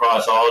powerful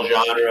across all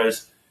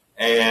genres.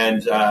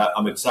 And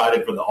I'm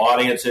excited for the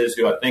audiences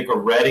who I think are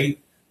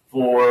ready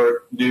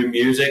for new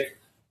music.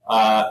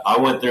 I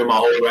went through my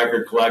whole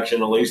record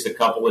collection at least a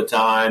couple of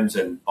times,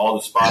 and all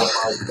the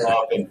Spotify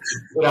stuff, and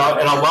and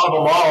I love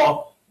them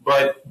all.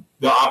 But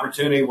the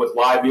opportunity with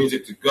live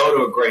music to go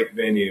to a great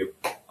venue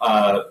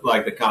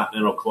like the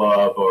Continental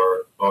Club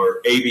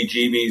or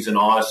ABGB's in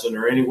Austin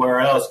or anywhere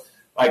else,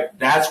 like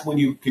that's when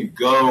you can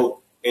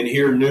go and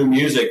hear new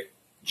music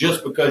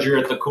just because you're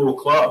at the cool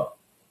club.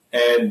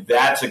 And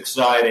that's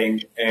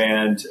exciting,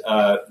 and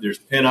there's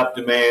pent-up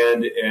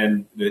demand,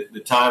 and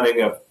the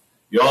timing of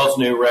y'all's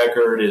new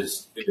record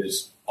is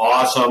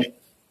awesome,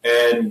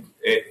 and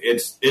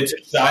it's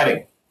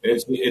exciting.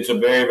 It's a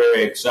very,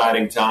 very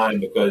exciting time,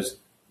 because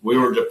we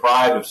were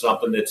deprived of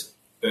something that's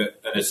an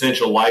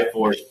essential life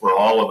force for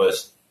all of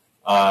us,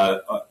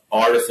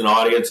 artists and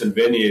audience and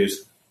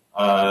venues,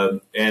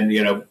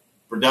 and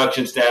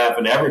production staff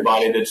and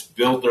everybody that's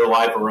built their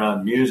life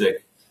around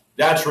music.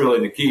 That's really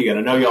the key. And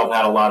I know y'all have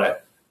had a lot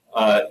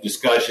of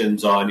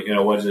discussions on,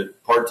 what is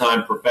it,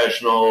 part-time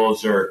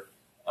professionals, or,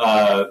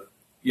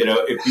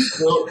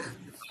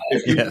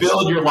 if you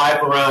build your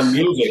life around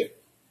music,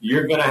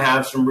 you're going to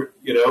have some,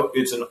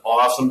 it's an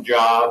awesome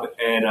job,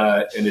 and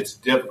it's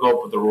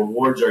difficult, but the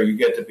rewards are you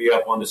get to be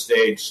up on the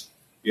stage,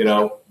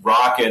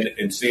 rocking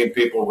and seeing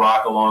people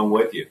rock along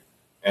with you.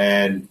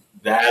 And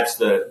that's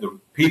the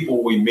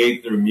people we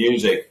meet through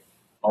music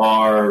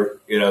are,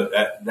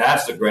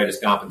 that's the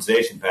greatest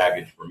compensation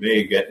package for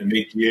me, getting to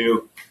meet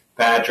you,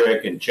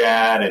 Patrick and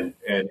Chad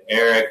and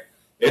Eric.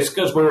 It's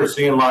because we were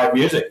seeing live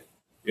music,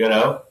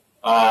 and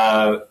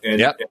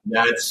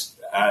that's,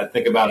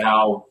 think about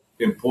how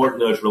important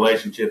those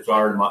relationships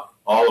are in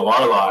all of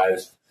our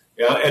lives.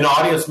 and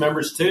audience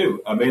members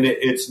too. I mean,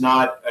 it's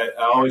not.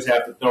 I always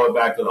have to throw it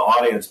back to the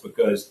audience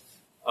because,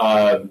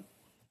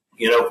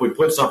 if we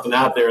put something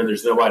out there and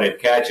there's nobody to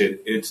catch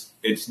it,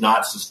 it's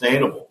not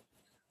sustainable.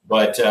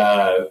 But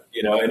and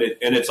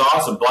it's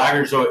awesome.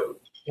 Blackguard's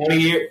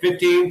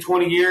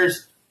 20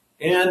 years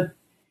in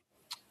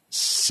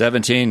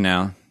 17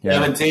 now. Yeah.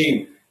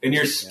 17, and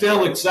you're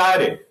still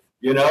excited.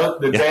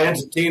 The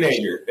band's a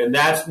teenager, and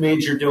that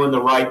means you're doing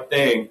the right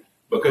thing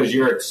because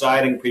you're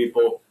exciting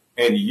people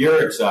and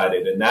you're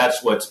excited, and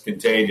that's what's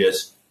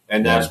contagious,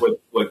 and that's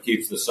what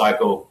keeps the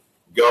cycle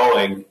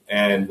going.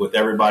 And with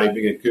everybody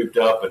being cooped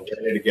up and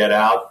ready to get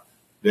out,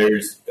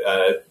 there's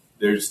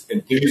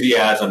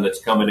enthusiasm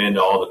that's coming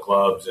into all the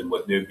clubs and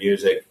with new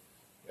music.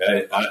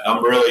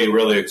 I'm really,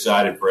 really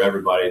excited for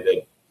everybody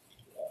that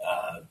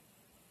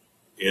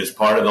is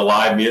part of the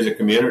live music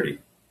community.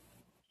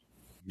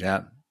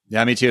 Yeah,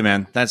 me too,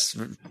 man. That's,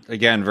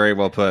 again, very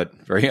well put,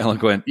 very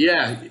eloquent.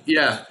 Yeah.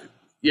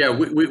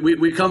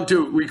 We come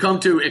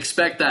to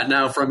expect that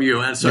now from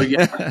you, and so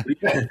it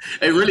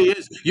really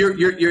is. You're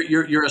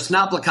a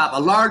Snapple cap,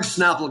 a large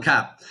Snapple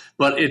cap,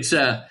 but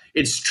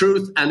it's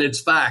truth and it's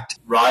fact.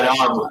 Right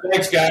on. Well,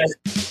 thanks, guys.